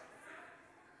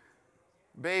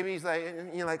 Baby's like,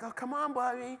 and you're like, oh, come on,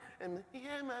 Bobby. And,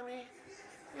 yeah, mommy.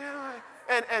 Yeah.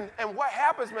 And what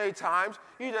happens many times,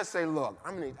 you just say, look,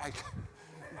 and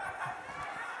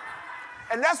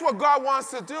that's what God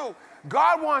wants to do.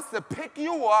 God wants to pick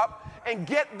you up and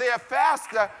get there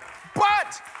faster.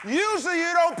 But usually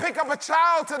you don't pick up a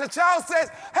child till the child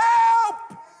says, help!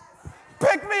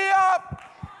 Pick me up!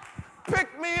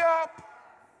 Pick me up!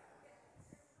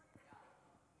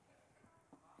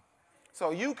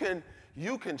 So you can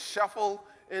shuffle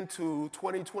into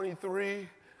 2023,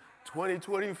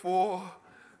 2024,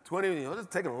 it's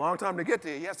taking a long time to get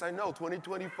there. Yes, I know,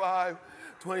 2025,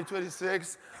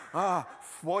 2026,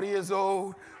 40 years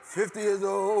old, 50 years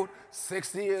old,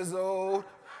 60 years old.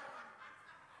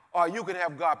 Or you can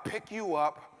have God pick you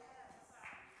up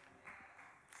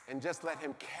and just let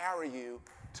him carry you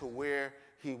to where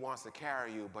he wants to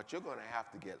carry you, but you're going to have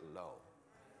to get low.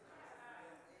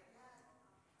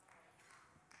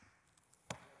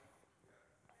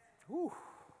 Whew.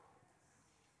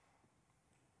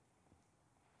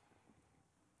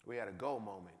 We had a go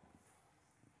moment.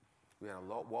 We had a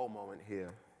whoa moment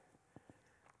here.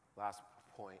 Last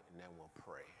point, and then we'll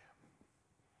pray.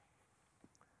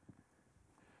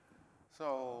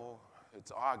 So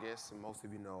it's August, and most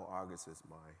of you know August is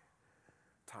my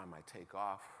time I take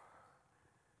off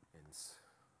and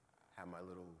have my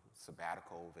little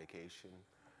sabbatical vacation.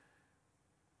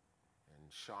 And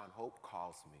Sean Hope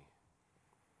calls me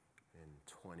in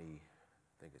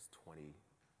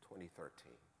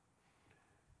 2013.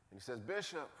 And he says,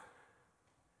 Bishop,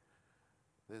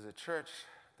 there's a church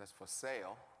that's for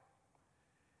sale,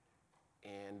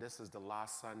 and this is the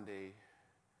last Sunday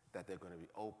that they're going to be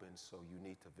open, so you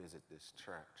need to visit this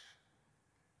church.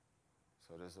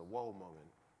 So there's a whoa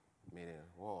moment, meaning,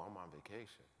 whoa, I'm on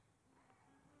vacation.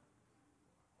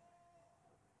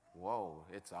 Whoa,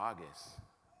 it's August.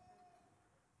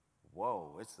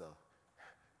 Whoa,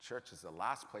 church is the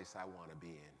last place I want to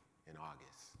be in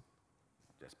August.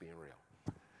 Just being real.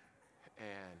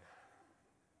 And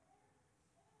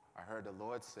I heard the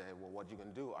Lord say, well, what are you going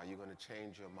to do? Are you going to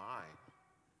change your mind?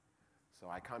 So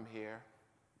I come here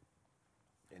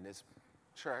in this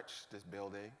church, this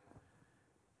building,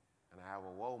 and I have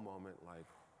a whoa moment like,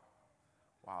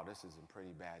 wow, this is in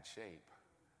pretty bad shape.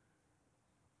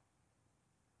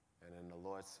 And then the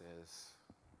Lord says,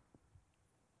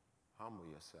 humble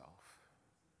yourself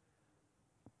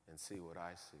and see what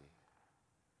I see.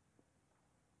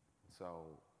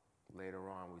 So later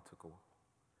on,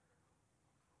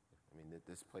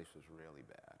 this place was really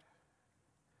bad.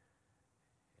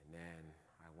 And then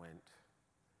I went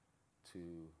to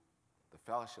the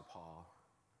fellowship hall,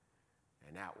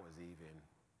 and that was even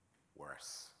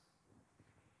worse.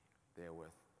 There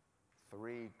were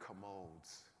 3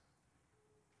 commodes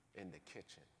in the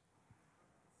kitchen.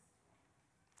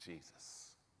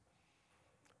 Jesus.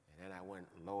 And then I went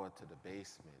lower to the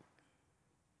basement,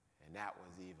 and that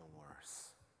was even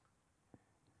worse.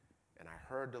 And I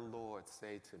heard the Lord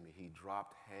say to me, he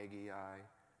dropped Haggai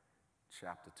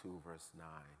chapter 2, verse 9.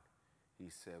 He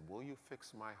said, will you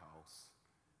fix my house?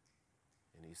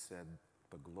 And he said,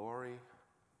 the glory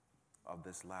of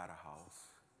this latter house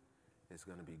is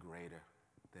going to be greater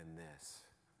than this.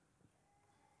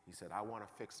 He said, I want to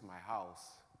fix my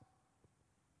house,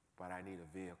 but I need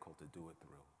a vehicle to do it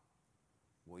through.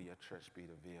 Will your church be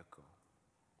the vehicle?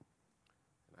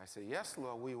 And I said, yes,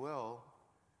 Lord, we will.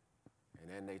 And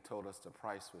then they told us the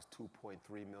price was $2.3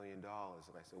 million. And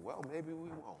I said, well, maybe we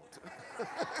won't.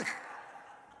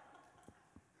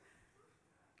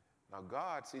 Now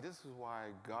God, see, this is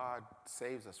why God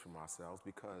saves us from ourselves,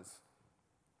 because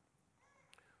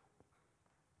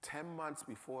 10 months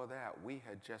before that, we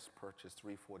had just purchased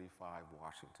 345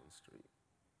 Washington Street.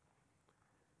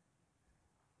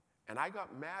 And I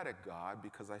got mad at God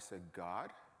because I said,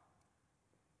 God,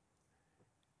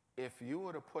 if you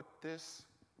were to put this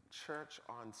church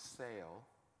on sale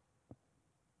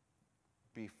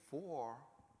before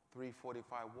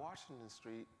 345 Washington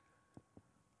Street,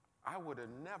 I would have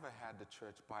never had the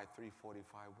church buy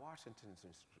 345 Washington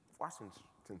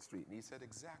Street. And he said,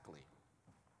 exactly.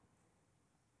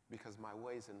 Because my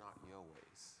ways are not your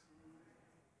ways.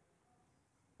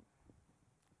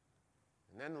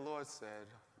 And then the Lord said,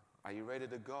 are you ready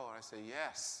to go? And I said,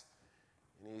 yes.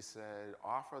 And he said,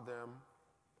 offer them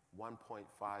 $1.5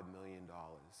 million,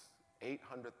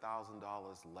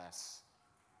 $800,000 less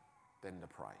than the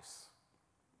price.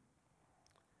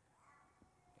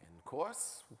 And of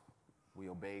course, we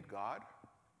obeyed God,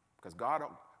 because God,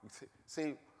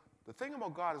 see, the thing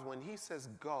about God is when he says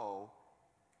go,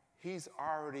 he's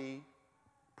already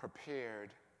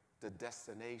prepared the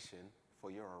destination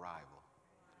for your arrival.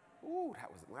 Ooh,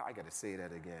 well, I got to say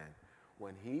that again.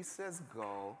 When he says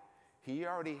go, he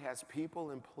already has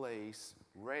people in place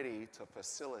ready to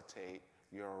facilitate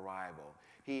your arrival.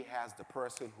 He has the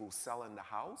person who's selling the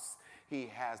house. He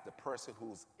has the person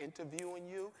who's interviewing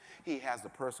you. He has the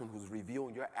person who's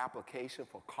reviewing your application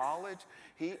for college.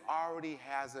 He already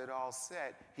has it all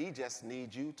set. He just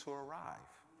needs you to arrive.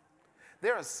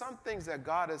 There are some things that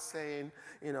God is saying,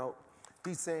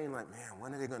 he's saying like, man,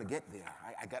 when are they going to get there?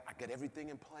 I got everything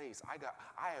in place. I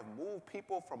have moved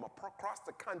people from across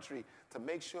the country to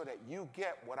make sure that you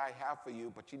get what I have for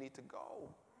you, but you need to go.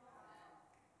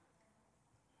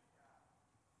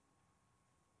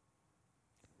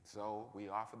 So we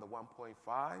offered the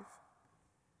 1.5,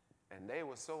 and they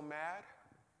were so mad,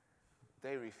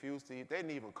 they refused to eat. They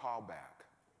didn't even call back.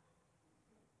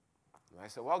 And I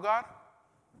said, well, God,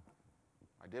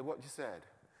 I did what you said.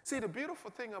 See, the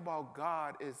beautiful thing about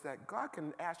God is that God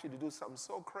can ask you to do something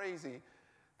so crazy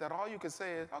that all you can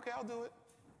say is, okay, I'll do it.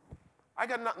 I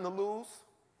got nothing to lose.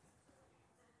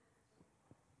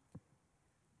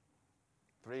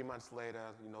 3 months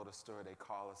later, you know the story, they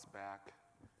call us back,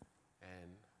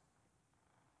 and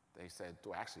they said,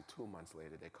 well, actually 2 months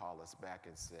later, they called us back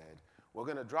and said, we're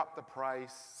going to drop the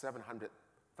price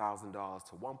 $700,000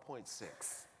 to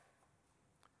 1.6.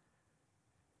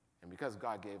 And because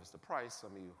God gave us the price,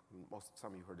 some of you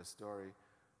heard the story,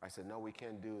 I said, no, we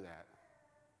can't do that.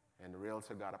 And the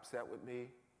realtor got upset with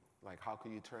me, like, how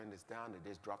could you turn this down? They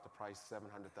just dropped the price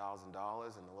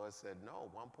 $700,000. And the Lord said, no,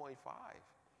 1.5.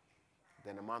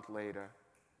 Then a month later,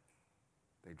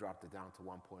 they dropped it down to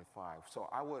 1.5. So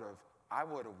I would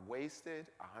have wasted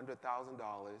 $100,000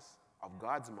 of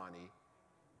God's money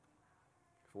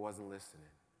if I wasn't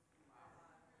listening.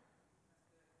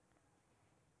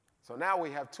 So now we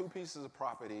have 2 pieces of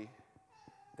property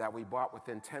that we bought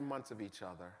within 10 months of each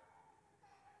other.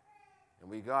 And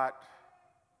we got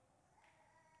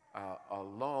a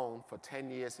loan for 10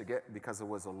 years to get, because it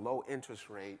was a low interest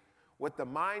rate, with the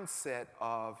mindset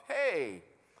of, hey,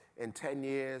 in 10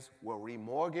 years, we'll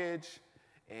remortgage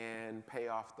and pay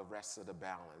off the rest of the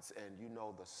balance. And you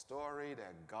know the story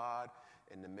that God,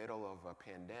 in the middle of a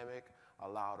pandemic,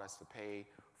 allowed us to pay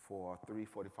for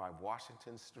 345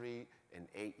 Washington Street in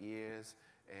 8 years.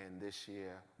 And this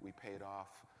year, we paid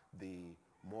off the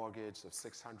mortgage of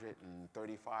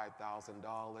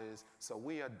 $635,000. So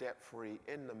we are debt-free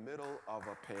in the middle of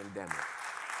a pandemic.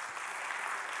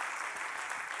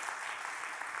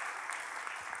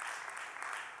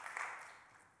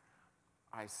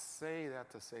 I say that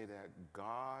to say that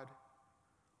God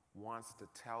wants to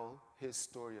tell his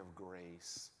story of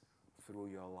grace through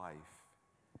your life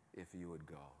if you would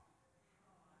go.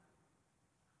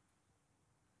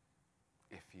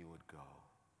 If you would go.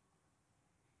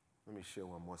 Let me share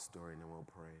one more story and then we'll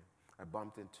pray. I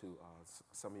bumped into,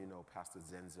 some of you know Pastor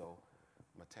Zenzo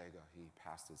Matega. He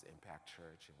pastors Impact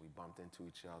Church, and we bumped into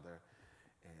each other.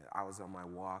 And I was on my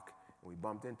walk, and we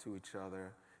bumped into each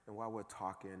other. And while we're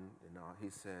talking, he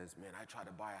says, man, I tried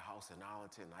to buy a house in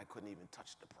Arlington, and I couldn't even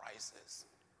touch the prices.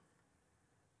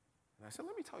 And I said,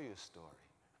 let me tell you a story.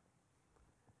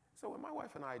 So when my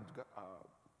wife and I,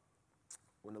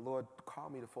 when the Lord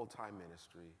called me to full-time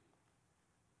ministry,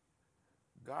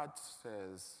 God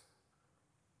says,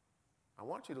 I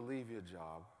want you to leave your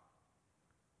job,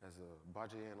 as a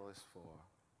budget analyst for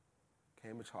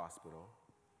Cambridge Hospital.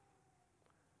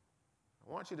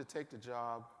 I want you to take the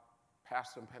job,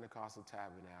 pastor in Pentecostal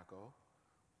Tabernacle,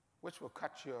 which will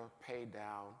cut your pay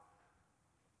down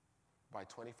by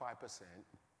 25%.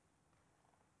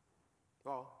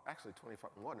 Well, actually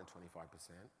more than 25%.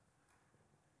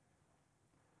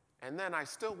 And then I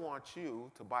still want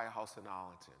you to buy a house in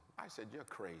Arlington. I said, you're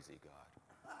crazy, God.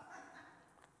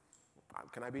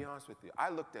 Can I be honest with you?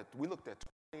 We looked at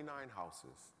 29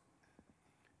 houses.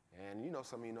 And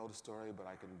some of you know the story, but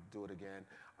I can do it again.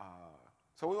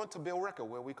 So we went to Billerica,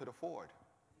 where we could afford.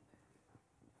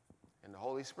 And the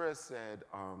Holy Spirit said,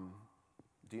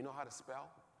 do you know how to spell?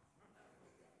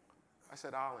 I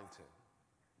said, Arlington.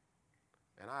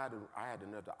 And I had the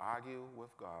nerve to argue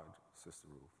with God, Sister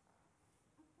Ruth.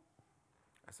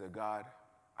 I said, God,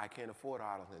 I can't afford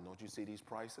Arlington. Don't you see these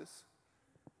prices?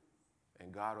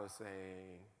 And God was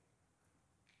saying,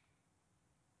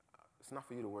 it's not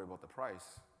for you to worry about the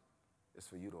price. It's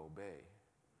for you to obey.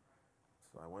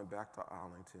 So I went back to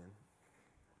Arlington.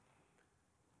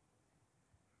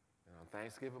 And on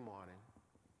Thanksgiving morning,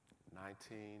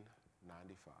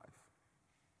 1995,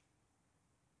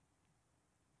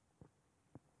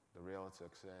 the realtor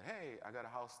said, hey, I got a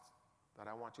house that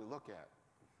I want you to look at.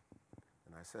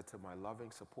 And I said to my loving,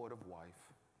 supportive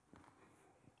wife,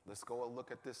 let's go and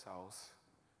look at this house.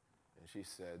 And she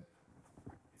said,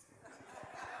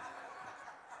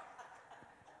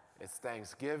 it's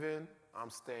Thanksgiving, I'm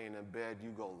staying in bed,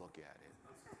 you go look at it.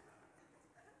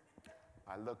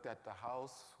 I looked at the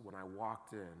house. When I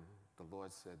walked in, the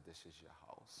Lord said, this is your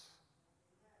house.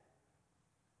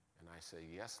 And I said,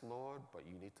 yes, Lord, but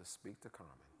you need to speak to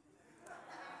Carmen.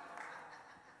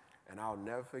 And I'll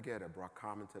never forget, I brought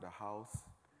Carmen to the house,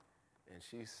 and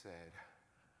she said,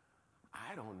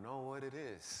 I don't know what it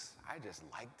is. I just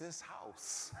like this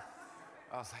house.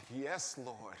 I was like, yes,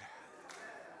 Lord.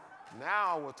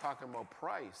 Now we're talking about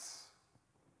price.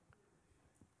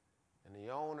 And the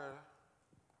owner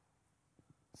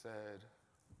said,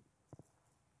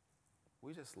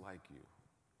 we just like you.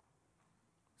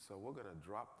 So we're going to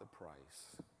drop the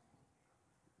price,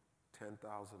 $10,000,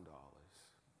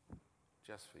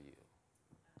 just for you.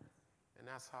 And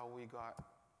that's how we got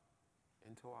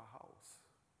into our house.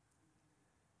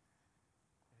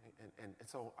 And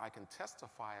so I can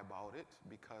testify about it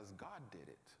because God did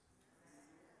it.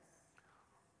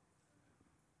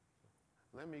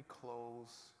 Let me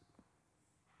close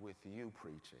with you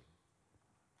preaching.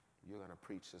 You're going to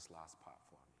preach this last part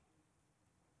for me.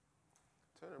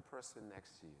 Turn to the person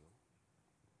next to you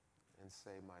and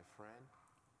say, my friend,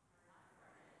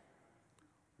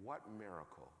 what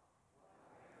miracle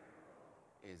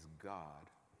is God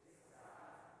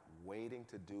waiting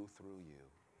to do through you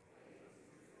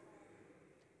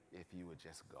if you would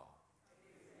just go?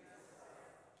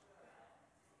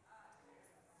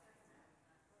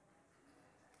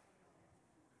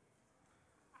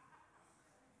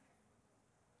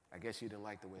 I guess you didn't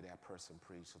like the way that person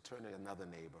preached, so turn to another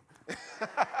neighbor.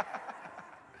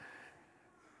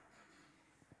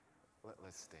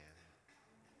 Let's stand.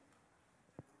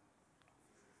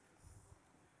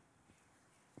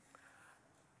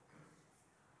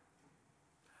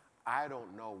 I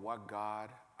don't know what God,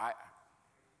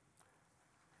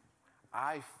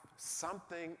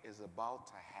 something is about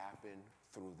to happen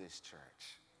through this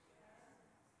church.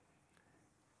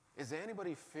 Is there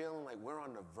anybody feeling like we're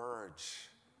on the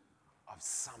verge of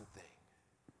something?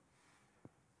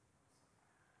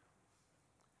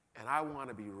 And I want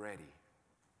to be ready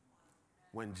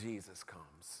when Jesus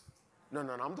comes. No,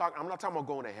 I'm not talking about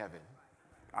going to heaven.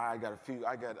 I got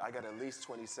at least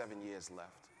 27 years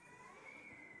left.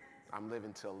 I'm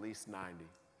living till at least 90.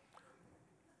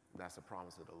 That's a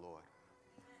promise of the Lord.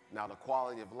 Now, the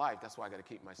quality of life, that's why I got to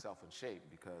keep myself in shape,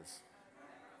 because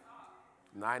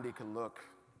 90 can look,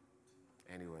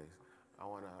 anyways. I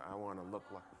want to look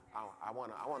like I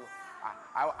want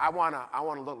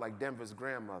to look like Denver's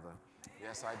grandmother.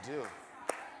 Yes, I do.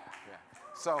 Yeah.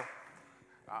 So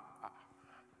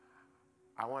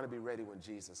I want to be ready when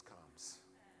Jesus comes.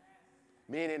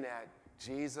 Meaning that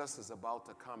Jesus is about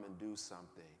to come and do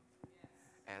something.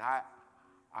 And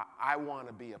I want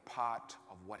to be a part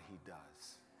of what he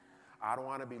does. I don't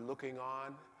want to be looking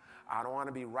on. I don't want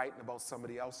to be writing about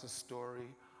somebody else's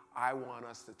story. I want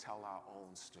us to tell our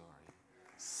own story.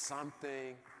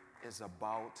 Something is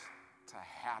about to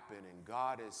happen. And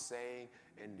God is saying,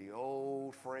 in the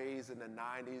old phrase in the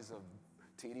 90s of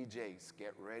T.D. Jakes,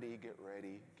 get ready, get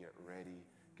ready, get ready,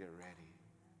 get ready.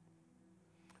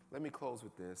 Let me close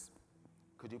with this.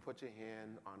 Could you put your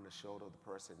hand on the shoulder of the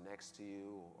person next to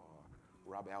you, or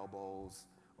rub elbows,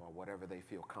 or whatever they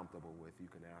feel comfortable with. You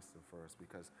can ask them first,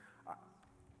 because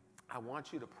I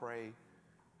want you to pray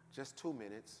just 2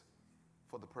 minutes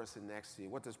for the person next to you.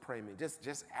 What does pray mean?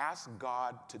 Just ask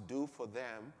God to do for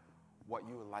them what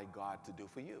you would like God to do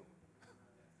for you.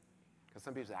 Because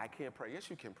some people say, I can't pray. Yes,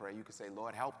 you can pray. You can say,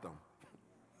 Lord, help them.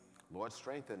 Lord,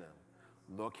 strengthen them.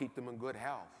 Lord, keep them in good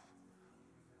health.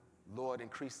 Lord,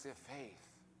 increase their faith.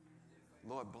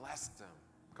 Lord, bless them.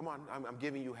 Come on, I'm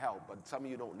giving you help, but some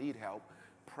of you don't need help.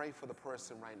 Pray for the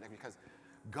person right now, because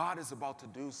God is about to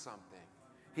do something.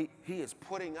 He is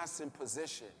putting us in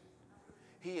position.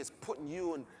 He is putting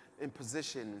you in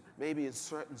position, maybe in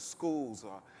certain schools,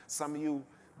 or some of you,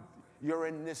 you're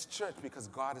in this church because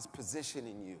God is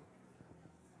positioning you.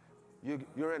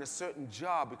 You're in a certain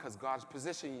job because God's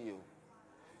positioning you.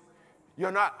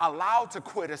 You're not allowed to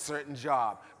quit a certain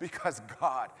job because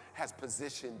God has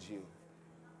positioned you.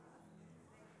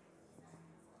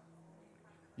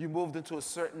 You moved into a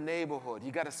certain neighborhood.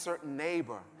 You got a certain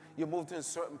neighbor. You moved in a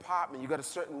certain apartment. You got a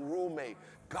certain roommate.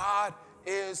 God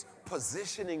is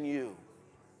positioning you.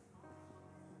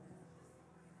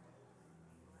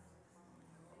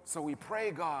 So we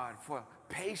pray, God, for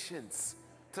patience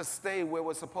to stay where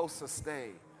we're supposed to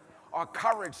stay, or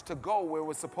courage to go where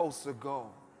we're supposed to go.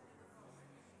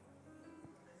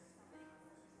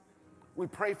 We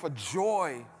pray for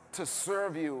joy to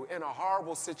serve you in a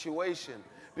horrible situation,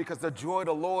 because the joy of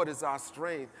the Lord is our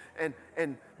strength.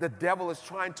 And the devil is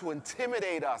trying to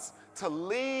intimidate us to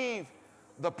leave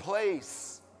the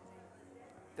place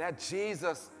that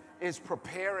Jesus is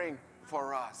preparing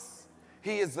for us.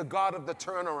 He is the God of the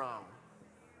turnaround.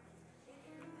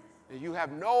 And you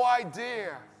have no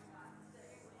idea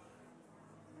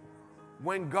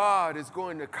when God is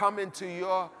going to come into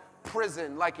your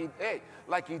prison like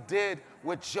he did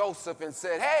with Joseph and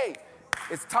said, hey,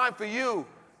 it's time for you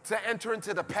to enter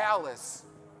into the palace.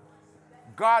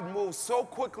 God moved so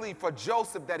quickly for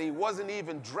Joseph that he wasn't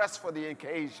even dressed for the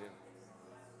occasion.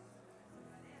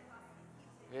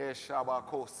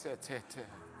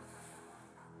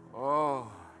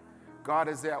 Oh, God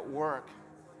is at work.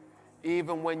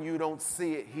 Even when you don't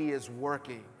see it, he is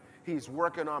working. He's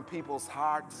working on people's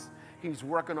hearts. He's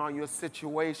working on your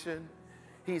situation.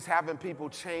 He's having people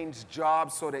change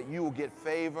jobs so that you will get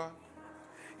favor.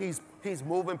 He's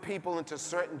moving people into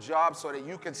certain jobs so that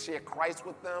you can share Christ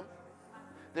with them.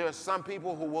 There are some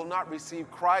people who will not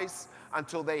receive Christ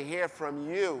until they hear from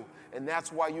you, and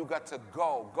that's why you got to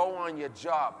go. Go on your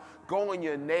job. Go in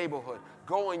your neighborhood.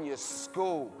 Go in your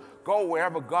school. Go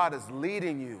wherever God is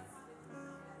leading you.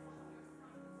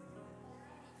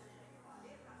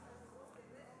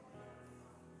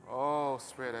 Oh,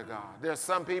 Spirit of God. There are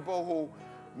some people who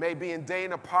may be in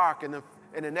Dana Park in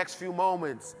the next few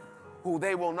moments, who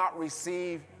they will not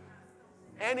receive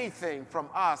anything from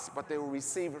us, but they will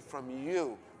receive it from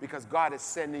you, because God is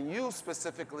sending you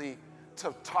specifically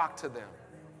to talk to them.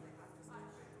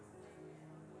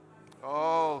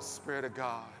 Oh, Spirit of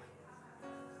God.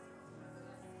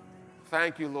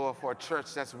 Thank you, Lord, for a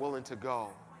church that's willing to go.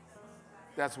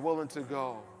 That's willing to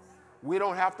go. We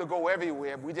don't have to go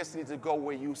everywhere. We just need to go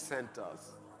where you sent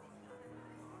us.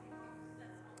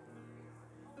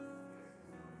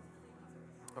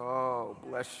 Oh,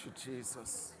 bless you,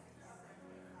 Jesus.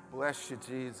 Bless you,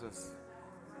 Jesus.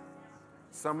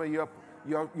 Some of your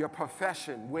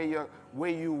profession, where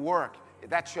you work,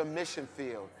 that's your mission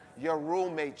field. Your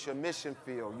roommate, your mission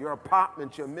field. Your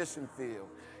apartment, your mission field.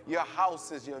 Your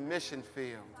house is your mission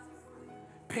field.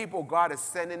 People God is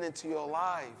sending into your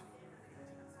life.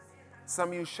 Some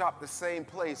of you shop the same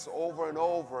place over and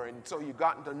over, and so you've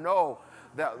gotten to know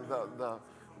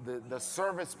the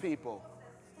service people.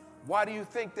 Why do you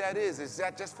think that is? Is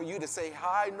that just for you to say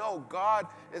hi? No, God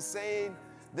is saying,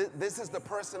 this is the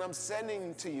person I'm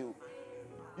sending to you.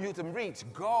 You to reach.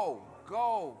 Go,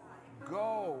 go,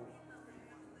 go.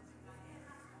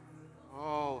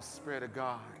 Oh, Spirit of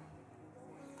God.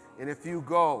 And if you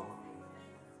go,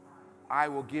 I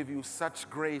will give you such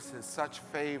grace and such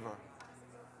favor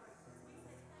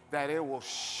that it will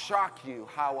shock you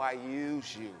how I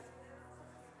use you.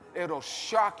 It'll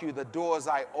shock you the doors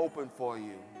I open for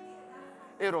you.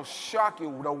 It'll shock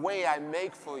you the way I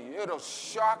make for you. It'll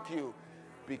shock you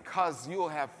because you'll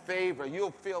have favor.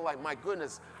 You'll feel like, my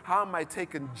goodness, how am I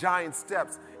taking giant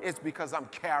steps? It's because I'm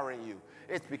carrying you.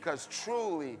 It's because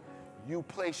truly you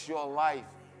place your life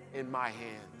in my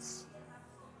hands.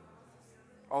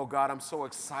 Oh, God, I'm so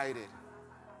excited.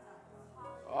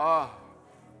 Oh.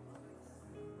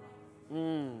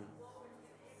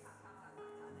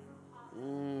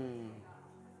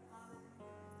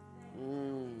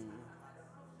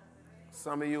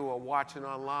 Some of you are watching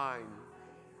online.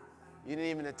 You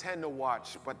didn't even intend to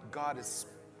watch, but God is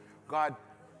God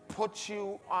put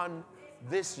you on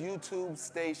this YouTube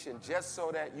station just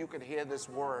so that you could hear this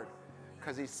word,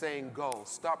 because he's saying go.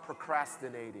 Stop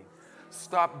procrastinating.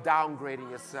 Stop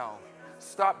downgrading yourself.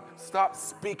 Stop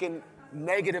speaking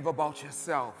negative about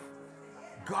yourself.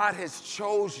 God has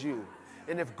chose you.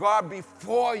 And if God be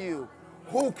for you,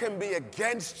 who can be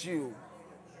against you?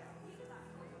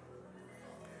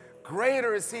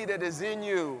 Greater is he that is in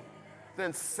you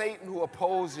than Satan who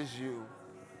opposes you.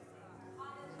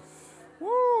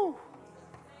 Woo!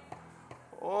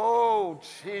 Oh,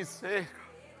 Jesus.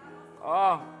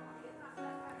 Ah.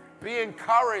 Be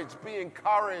encouraged, be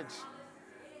encouraged.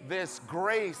 There's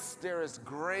grace, there is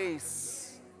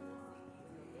grace.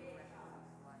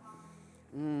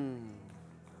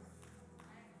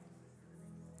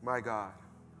 My God.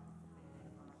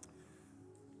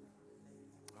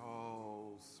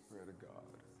 Oh, Spirit of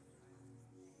God.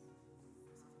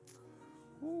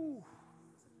 Woo.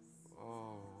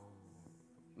 Oh.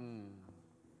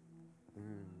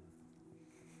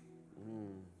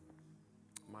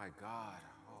 My God.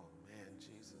 Oh, man,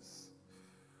 Jesus.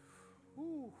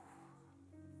 Woo.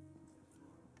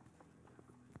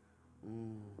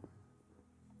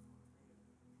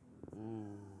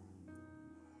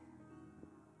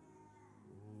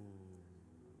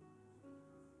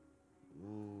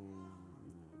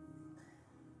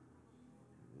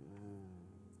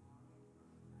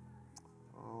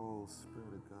 Oh,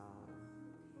 Spirit of God.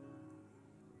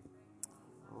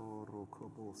 Oh,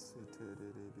 Rokobo Sete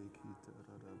Rarabokuta.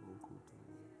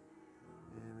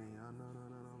 Emi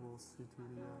Ananabo City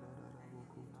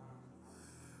Rarabokuta.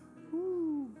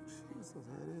 Ooh, Jesus.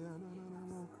 Ere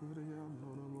Ananabo Kuria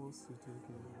Nono City.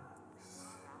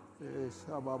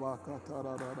 Shababa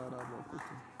Katara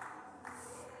Rarabokuta.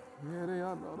 Ere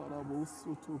Ananabo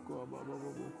Sutuko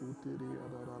Bababokuti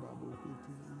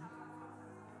Rarabokuti.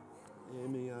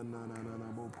 Emi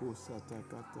Ananabo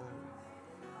Satakata.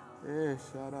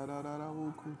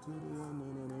 Sharararabokuti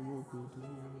Ananabo.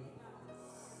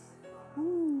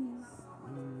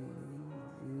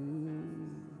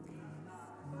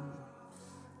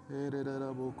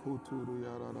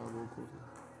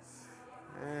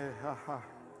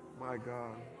 My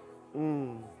God.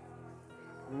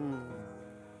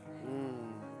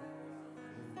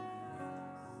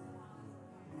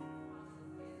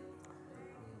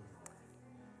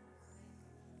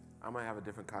 I might have a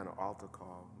different kind of altar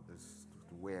call. This is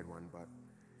a weird one, but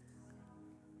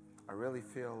I really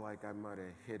feel like I might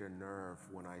have hit a nerve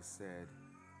when I said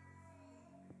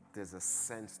there's a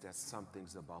sense that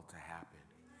something's about to happen.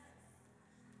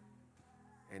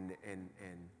 And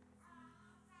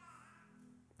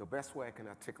the best way I can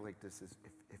articulate this is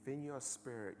if in your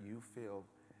spirit you feel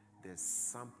there's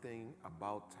something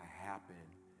about to happen,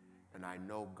 and I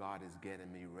know God is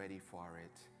getting me ready for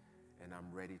it, and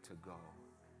I'm ready to go.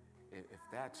 If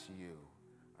that's you,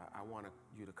 I want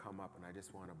you to come up, and I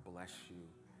just want to bless you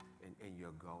in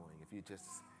your going. If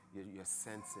you're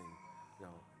sensing,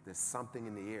 there's something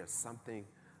in the air, something.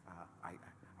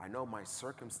 I know my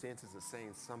circumstances are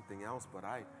saying something else, but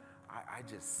I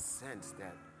just sense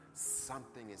that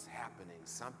something is happening,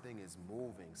 something is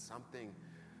moving, something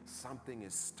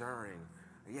is stirring.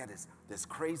 Yeah, there's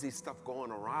crazy stuff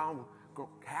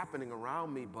happening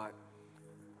around me, but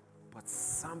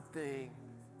something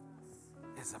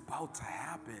is about to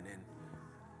happen, and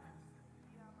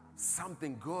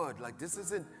something good. Like this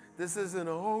isn't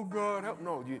oh God help.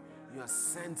 No, you're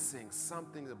sensing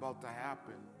something's about to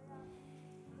happen.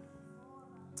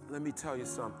 Let me tell you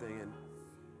something,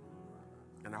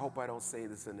 and I hope I don't say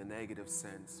this in a negative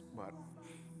sense, but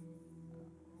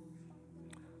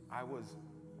I was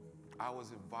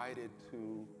invited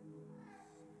to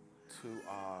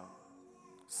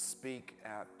speak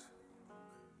at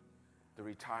the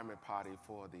retirement party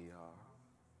for the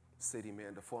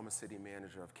former city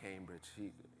manager of Cambridge.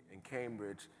 In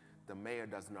Cambridge, the mayor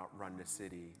does not run the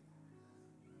city.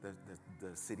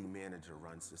 The city manager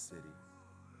runs the city.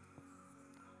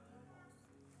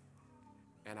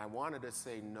 And I wanted to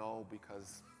say no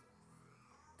because,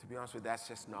 to be honest with you, that's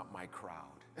just not my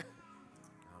crowd.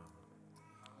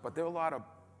 But there were a lot of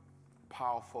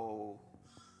powerful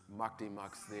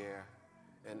muckety-mucks there.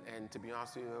 And to be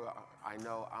honest with you, I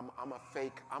know I'm a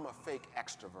fake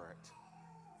extrovert.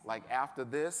 Like after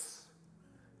this,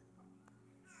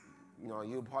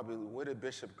 you probably, where did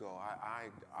Bishop go?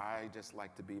 I just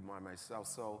like to be by myself.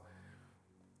 So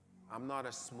I'm not a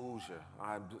smoozer.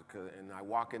 And I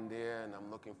walk in there and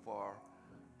I'm looking for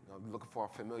a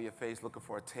familiar face, looking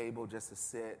for a table just to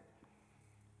sit.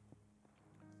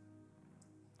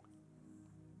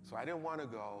 So I didn't want to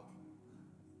go.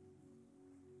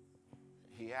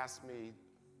 He asked me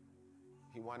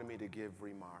he wanted me to give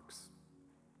remarks.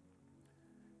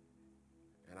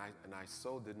 And I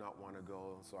so did not want to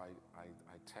go, so I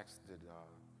texted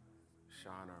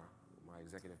Shauna, my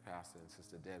executive pastor, and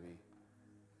Sister Debbie,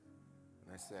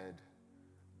 and I said,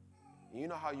 you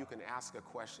know how you can ask a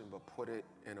question but put it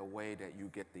in a way that you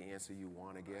get the answer you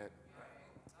want to get?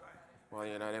 Well,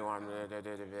 you know, they want,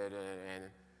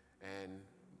 and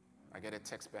I get a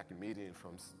text back immediately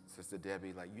from Sister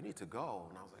Debbie, like, you need to go.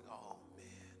 And I was like, oh,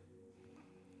 man.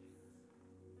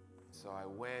 So I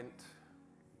went,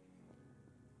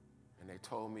 and they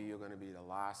told me you're going to be the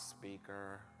last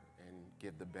speaker and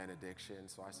give the benediction.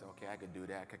 So I said, okay, I could do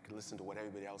that. I could listen to what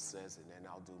everybody else says, and then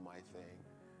I'll do my thing.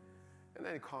 And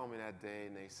then they called me that day,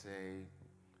 and they say,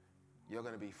 you're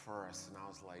going to be first. And I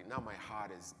was like, now my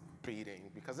heart is beating,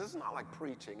 because it's not like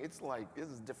preaching. It's like, this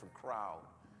is a different crowd.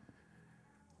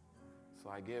 So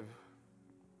I give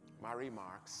my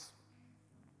remarks,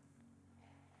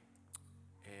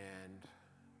 and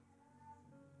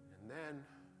then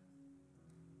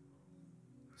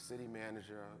city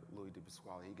manager, Louis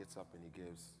DePasquale, he gets up and he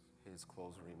gives his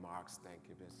closing remarks, thank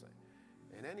you,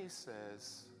 and then he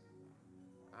says,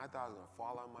 I thought I was going to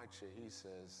fall on my chair, he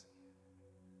says,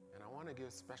 and I want to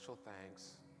give special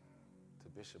thanks to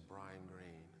Bishop Brian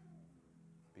Green,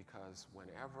 because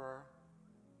whenever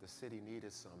the city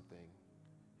needed something,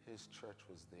 his church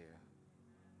was there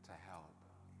to help.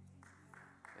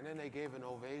 And then they gave an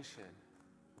ovation.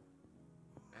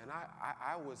 And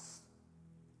I was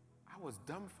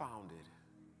dumbfounded.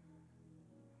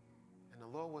 And the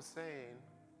Lord was saying,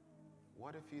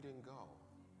 what if you didn't go?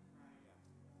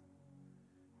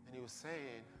 And he was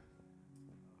saying,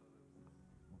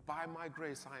 by my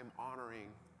grace, I am honoring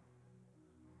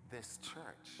this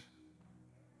church.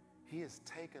 He has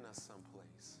taken us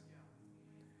someplace.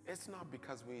 It's not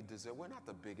because we deserve, we're not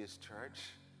the biggest church,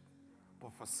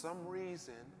 but for some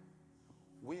reason,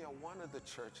 we are one of the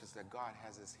churches that God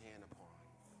has his hand upon.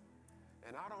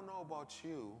 And I don't know about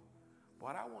you,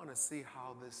 but I want to see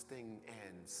how this thing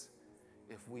ends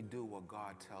if we do what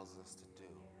God tells us to do.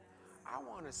 I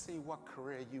want to see what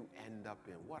career you end up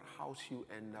in, what house you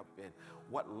end up in,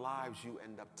 what lives you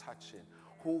end up touching,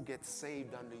 who gets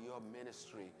saved under your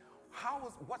ministry.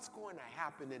 What's going to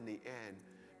happen in the end?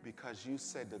 Because you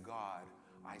said to God,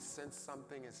 I sense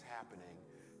something is happening,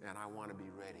 and I want to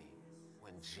be ready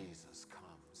when Jesus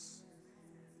comes.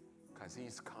 Because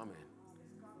he's coming,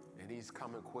 and he's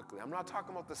coming quickly. I'm not talking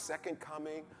about the second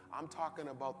coming. I'm talking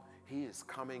about he is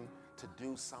coming to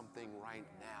do something right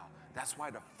now. That's why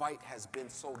the fight has been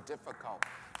so difficult.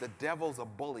 The devil's a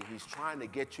bully. He's trying to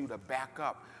get you to back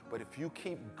up. But if you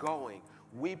keep going,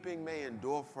 weeping may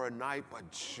endure for a night, but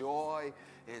joy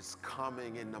is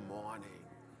coming in the morning.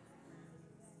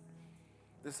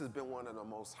 This has been one of the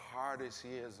most hardest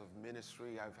years of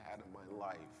ministry I've had in my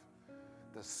life.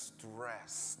 The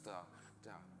stress,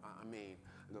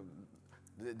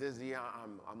 this year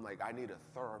I'm like, I need a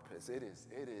therapist. It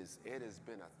has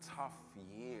been a tough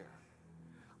year.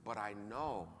 But I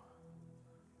know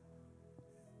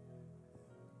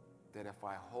that if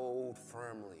I hold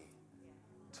firmly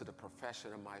to the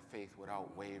profession of my faith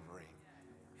without wavering,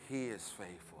 he is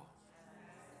faithful,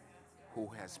 who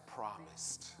has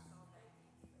promised.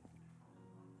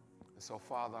 And so,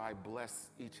 Father, I bless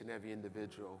each and every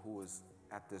individual who is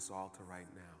at this altar right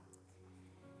now.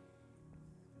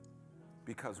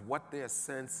 Because what they're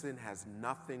sensing has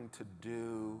nothing to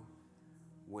do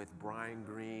with Brian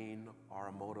Green or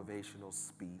a motivational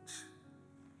speech.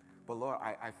 But Lord,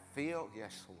 I feel,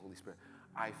 yes, Holy Spirit,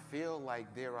 I feel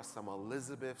like there are some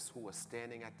Elizabeths who are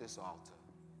standing at this altar.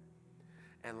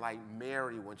 And like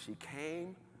Mary, when she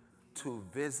came to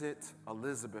visit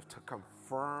Elizabeth to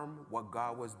confirm what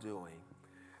God was doing,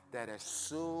 that as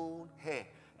soon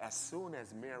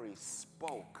as Mary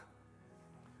spoke,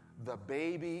 the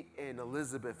baby in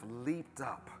Elizabeth leaped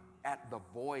up at the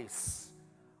voice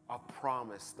of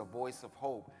promise, the voice of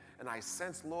hope. And I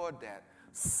sense, Lord, that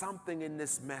something in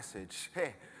this message,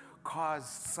 caused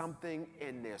something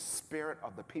in their spirit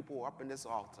of the people who are up in this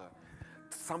altar,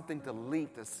 something to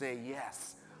leap to say,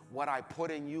 yes, what I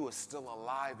put in you is still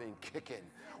alive and kicking.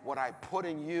 What I put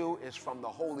in you is from the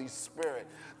Holy Spirit.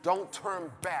 Don't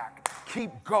turn back.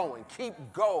 Keep going, keep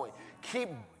going, keep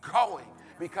going.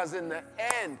 Because in the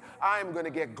end, I'm going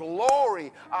to get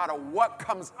glory out of what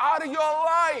comes out of your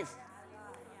life.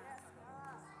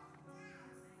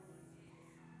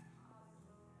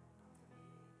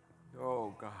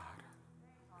 Oh, God.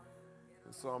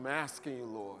 And so I'm asking you,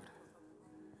 Lord,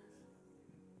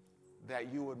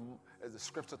 that you would, as the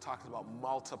scripture talks about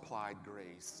multiplied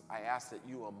grace, I ask that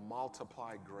you will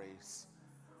multiply grace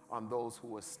on those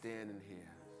who are standing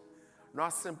here.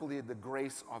 Not simply the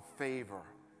grace of favor,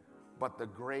 but the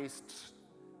grace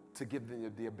to give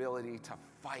them the ability to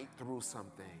fight through some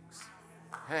things.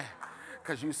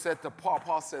 Because you said to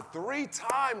Paul said, 3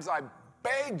 times I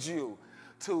begged you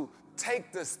to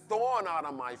take this thorn out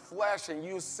of my flesh, and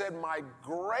you said, my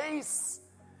grace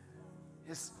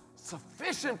is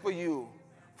sufficient for you,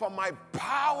 for my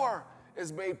power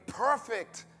is made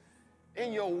perfect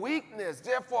in your weakness.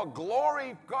 Therefore,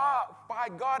 glorify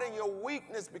God in your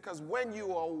weakness, because when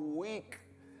you are weak,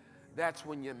 that's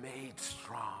when you're made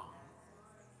strong.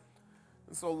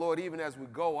 And so, Lord, even as we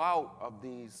go out of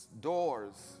these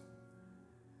doors,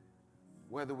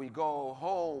 whether we go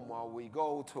home or we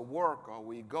go to work or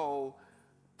we go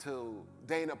to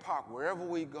Dana Park, wherever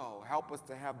we go, help us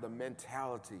to have the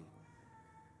mentality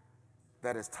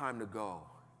that it's time to go.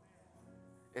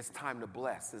 It's time to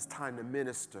bless. It's time to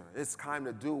minister. It's time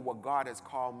to do what God has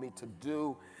called me to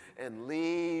do and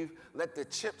leave. Let the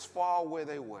chips fall where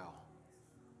they will.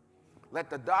 Let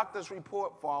the doctor's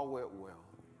report fall where it will.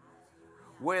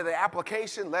 Where the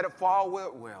application, let it fall where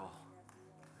it will.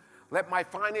 Let my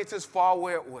finances fall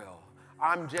where it will.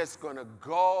 I'm just going to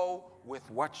go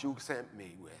with what you sent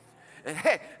me with. And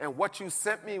hey, and what you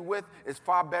sent me with is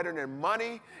far better than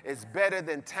money. It's better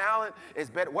than talent. It's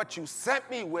better. What you sent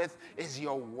me with is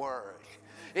your word.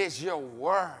 It's your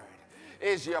word.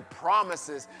 It's your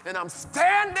promises. And I'm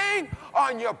standing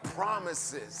on your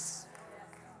promises.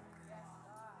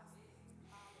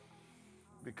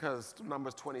 Because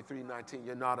Numbers 23:19,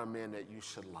 you're not a man that you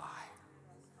should lie.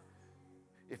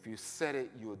 If you said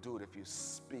it, you'll do it. If you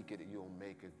speak it, you'll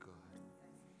make it good.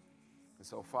 And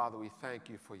so, Father, we thank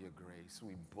you for your grace.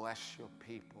 We bless your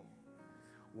people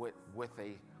with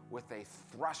a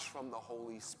thrust from the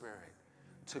Holy Spirit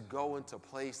to go into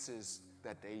places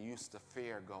that they used to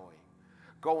fear going,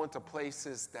 go into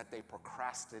places that they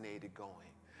procrastinated going.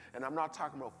 And I'm not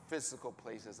talking about physical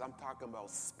places. I'm talking about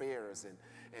spares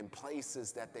and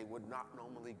places that they would not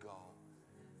normally go.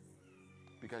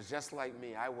 Because just like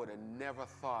me, I would have never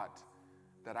thought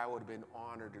that I would have been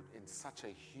honored in such a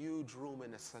huge room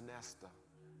in a Sonesta.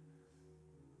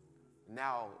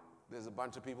 Now, there's a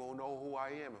bunch of people who know who I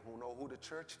am and who know who the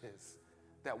church is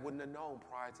that wouldn't have known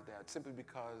prior to that, simply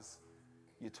because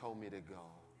you told me to go.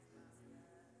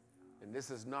 And this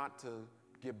is not to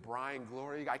give Brian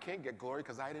glory. I can't get glory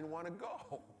because I didn't want to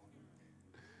go.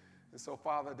 And so,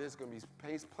 Father, there's going to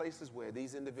be places where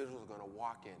these individuals are going to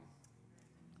walk in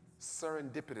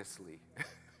serendipitously.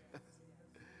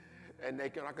 And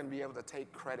they're not going to be able to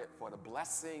take credit for the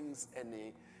blessings and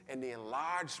the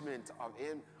enlargement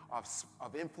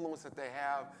of influence that they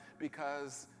have,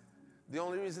 because the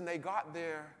only reason they got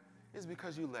there is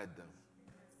because you led them.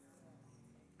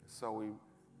 So we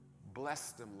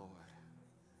bless them, Lord.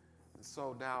 And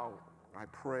so now I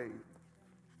pray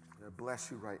and I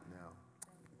bless you right now.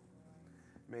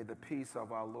 May the peace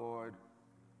of our Lord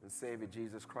and Savior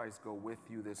Jesus Christ go with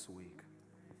you this week,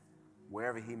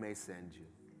 wherever he may send you.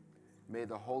 May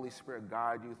the Holy Spirit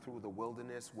guide you through the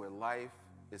wilderness where life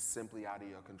is simply out of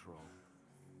your control.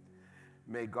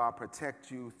 May God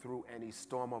protect you through any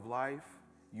storm of life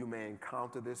you may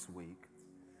encounter this week.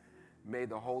 May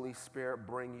the Holy Spirit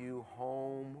bring you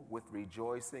home with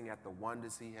rejoicing at the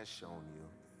wonders he has shown you.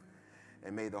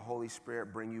 And may the Holy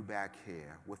Spirit bring you back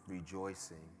here with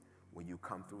rejoicing when you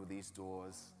come through these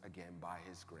doors again by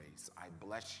his grace. I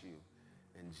bless you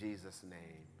in Jesus'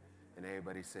 name. And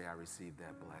everybody say, I receive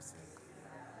that blessing.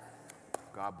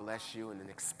 God bless you, and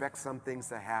expect some things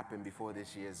to happen before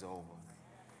this year's over.